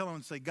down in your pillow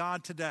and say,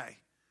 God, today,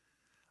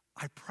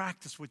 I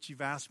practice what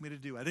you've asked me to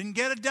do. I didn't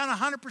get it done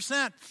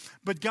 100%,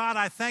 but God,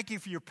 I thank you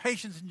for your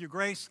patience and your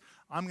grace.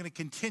 I'm going to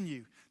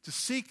continue to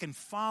seek and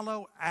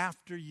follow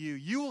after you.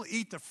 You will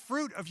eat the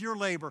fruit of your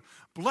labor.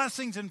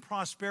 Blessings and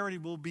prosperity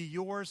will be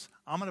yours.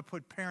 I'm going to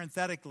put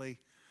parenthetically,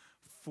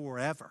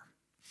 forever.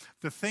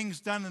 The things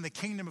done in the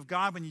kingdom of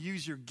God when you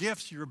use your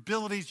gifts, your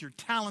abilities, your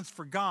talents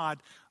for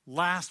God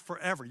last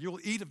forever.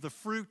 You'll eat of the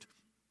fruit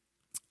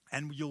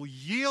and you'll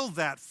yield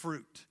that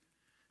fruit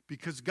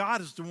because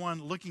God is the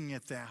one looking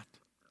at that.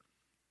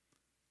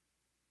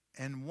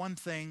 And one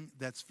thing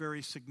that's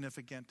very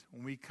significant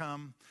when we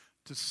come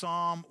to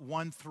Psalm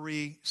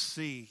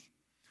 1:3c,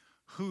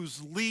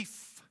 whose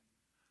leaf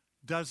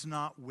does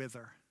not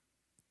wither.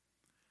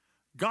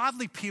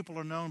 Godly people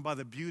are known by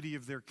the beauty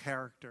of their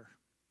character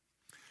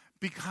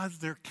because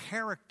their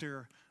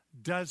character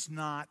does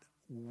not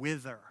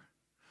wither.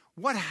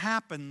 What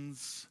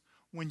happens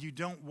when you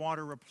don't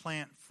water a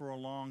plant for a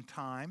long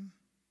time,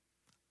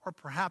 or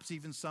perhaps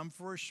even some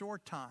for a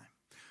short time?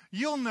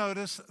 You'll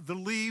notice the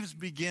leaves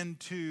begin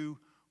to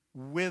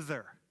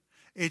wither.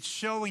 It's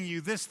showing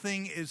you this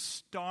thing is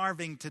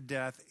starving to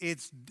death.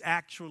 It's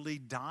actually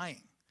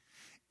dying.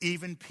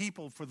 Even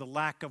people, for the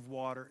lack of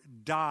water,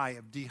 die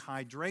of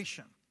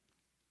dehydration.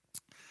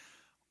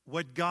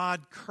 What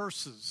God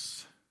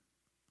curses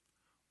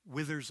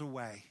withers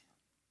away.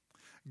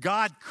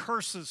 God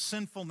curses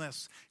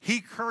sinfulness.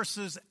 He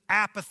curses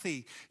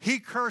apathy. He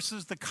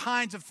curses the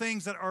kinds of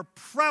things that are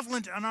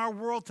prevalent in our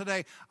world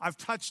today. I've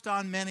touched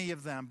on many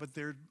of them, but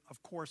there are,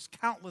 of course,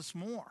 countless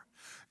more.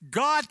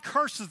 God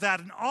curses that,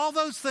 and all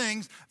those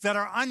things that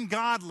are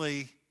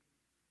ungodly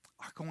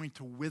are going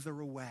to wither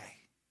away.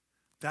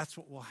 That's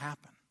what will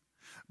happen.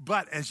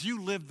 But as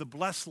you live the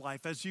blessed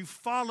life, as you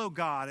follow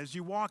God, as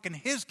you walk in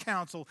His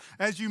counsel,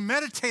 as you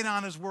meditate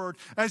on His word,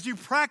 as you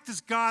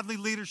practice godly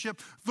leadership,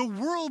 the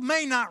world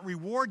may not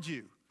reward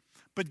you.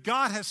 But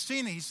God has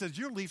seen it. He says,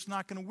 your leaf's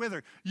not going to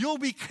wither. You'll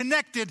be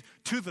connected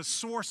to the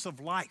source of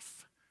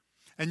life.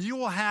 And you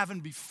will have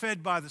and be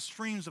fed by the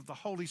streams of the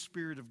Holy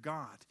Spirit of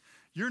God.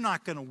 You're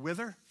not going to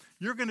wither.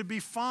 You're going to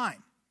be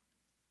fine.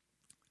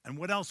 And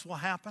what else will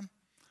happen?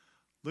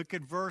 Look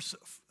at verse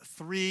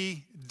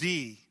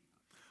 3d.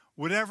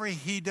 Whatever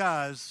he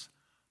does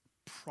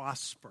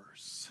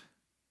prospers.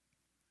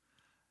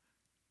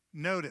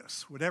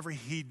 Notice, whatever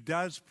he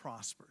does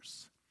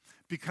prospers.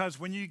 Because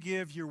when you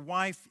give your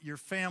wife, your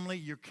family,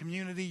 your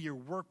community, your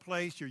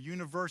workplace, your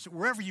university,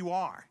 wherever you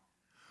are,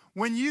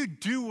 when you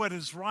do what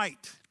is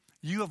right,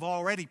 you have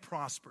already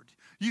prospered.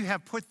 You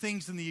have put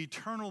things in the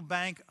eternal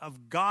bank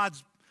of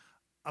God's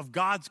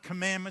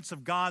commandments,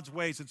 of God's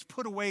ways. It's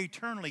put away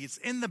eternally. It's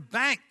in the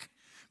bank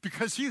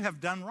because you have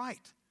done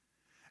right.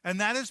 And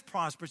that is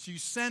prosperous. You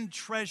send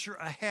treasure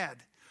ahead.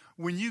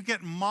 When you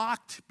get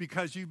mocked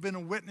because you've been a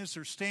witness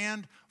or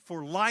stand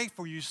for life,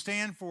 or you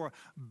stand for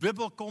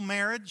biblical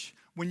marriage,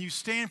 when you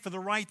stand for the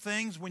right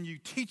things, when you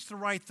teach the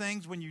right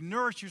things, when you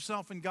nourish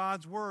yourself in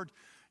God's word,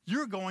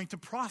 you're going to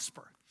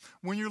prosper.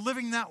 When you're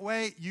living that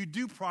way, you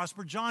do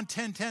prosper. John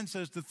 10:10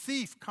 says, the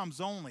thief comes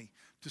only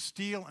to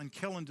steal and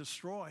kill and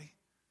destroy.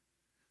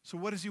 So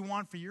what does he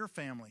want for your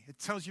family? It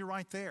tells you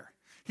right there.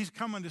 He's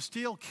coming to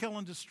steal, kill,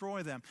 and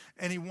destroy them.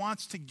 And he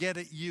wants to get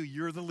at you.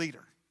 You're the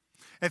leader.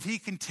 If he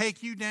can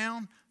take you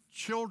down,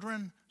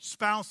 children,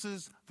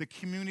 spouses, the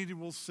community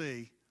will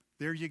see,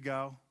 there you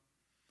go,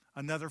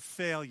 another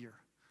failure.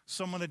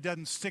 Someone that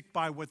doesn't stick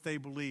by what they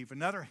believe.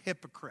 Another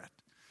hypocrite.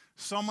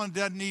 Someone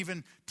doesn't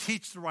even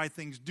teach the right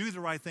things, do the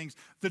right things.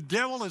 The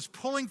devil is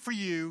pulling for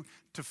you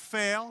to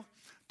fail,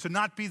 to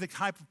not be the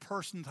type of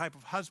person, type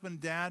of husband,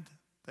 dad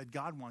that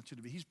God wants you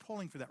to be. He's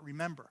pulling for that,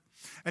 remember.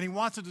 And he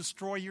wants to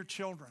destroy your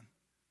children.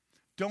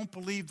 Don't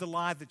believe the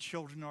lie that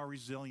children are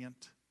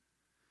resilient.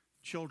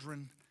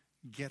 Children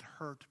get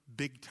hurt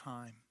big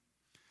time.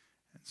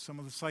 And some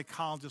of the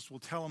psychologists will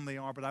tell them they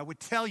are, but I would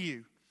tell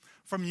you,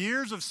 from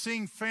years of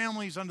seeing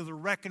families under the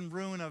wreck and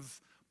ruin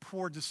of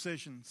poor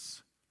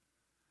decisions,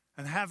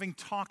 and having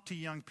talked to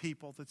young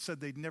people that said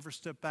they'd never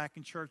step back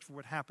in church for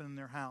what happened in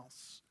their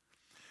house,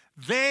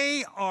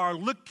 they are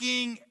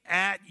looking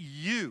at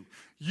you.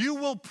 You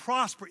will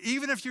prosper,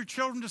 even if your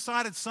children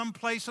decide at some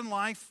place in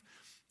life,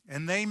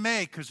 and they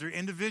may, because they're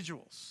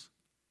individuals,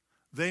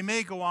 they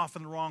may go off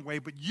in the wrong way,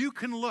 but you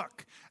can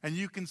look and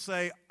you can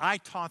say, I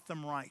taught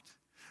them right.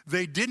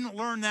 They didn't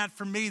learn that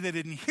from me. They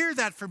didn't hear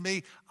that from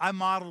me. I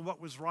modeled what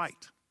was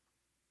right.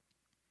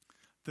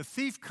 The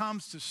thief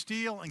comes to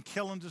steal and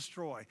kill and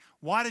destroy.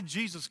 Why did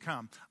Jesus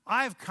come?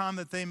 I've come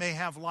that they may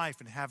have life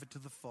and have it to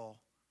the full.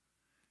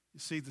 You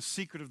see, the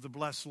secret of the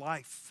blessed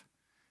life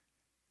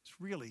is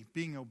really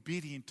being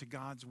obedient to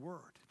God's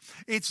word.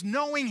 It's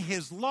knowing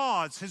his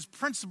laws, his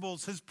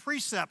principles, his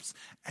precepts,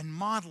 and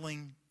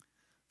modeling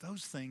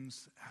those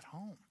things at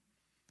home.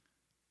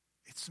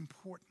 It's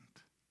important.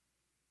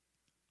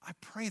 I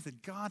pray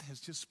that God has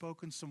just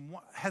spoken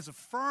has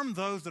affirmed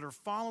those that are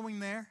following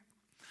there.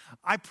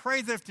 I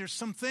pray that if there's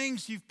some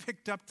things you've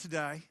picked up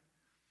today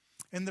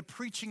in the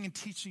preaching and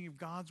teaching of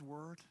God's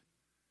word,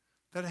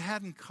 that it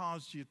hadn't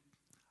caused you,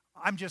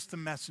 I'm just a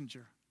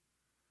messenger.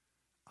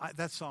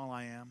 That's all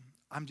I am.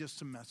 I'm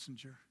just a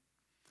messenger.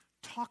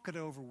 Talk it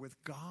over with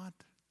God.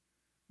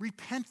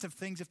 Repent of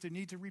things if they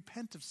need to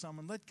repent of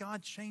someone. Let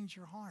God change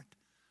your heart.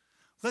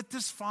 Let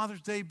this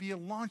Father's Day be a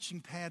launching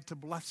pad to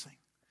blessing.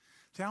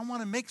 Say, I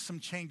want to make some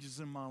changes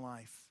in my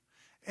life.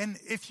 And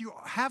if you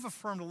have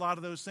affirmed a lot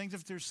of those things,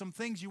 if there's some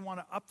things you want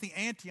to up the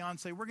ante on,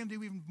 say, we're going to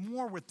do even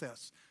more with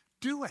this,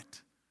 do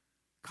it.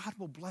 God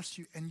will bless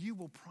you and you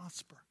will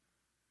prosper.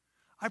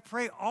 I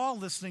pray all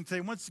listening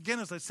today, once again,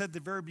 as I said at the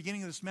very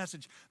beginning of this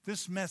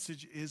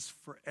message is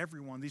for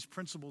everyone. These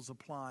principles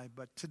apply.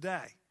 But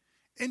today,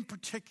 in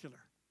particular,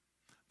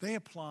 they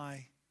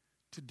apply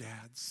to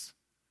dads.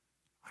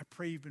 I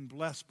pray you've been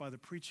blessed by the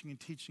preaching and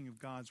teaching of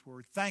God's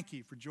word. Thank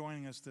you for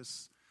joining us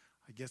this,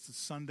 I guess it's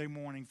Sunday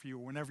morning for you,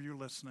 or whenever you're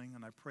listening.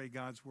 And I pray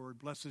God's word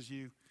blesses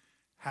you.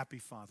 Happy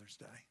Father's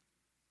Day.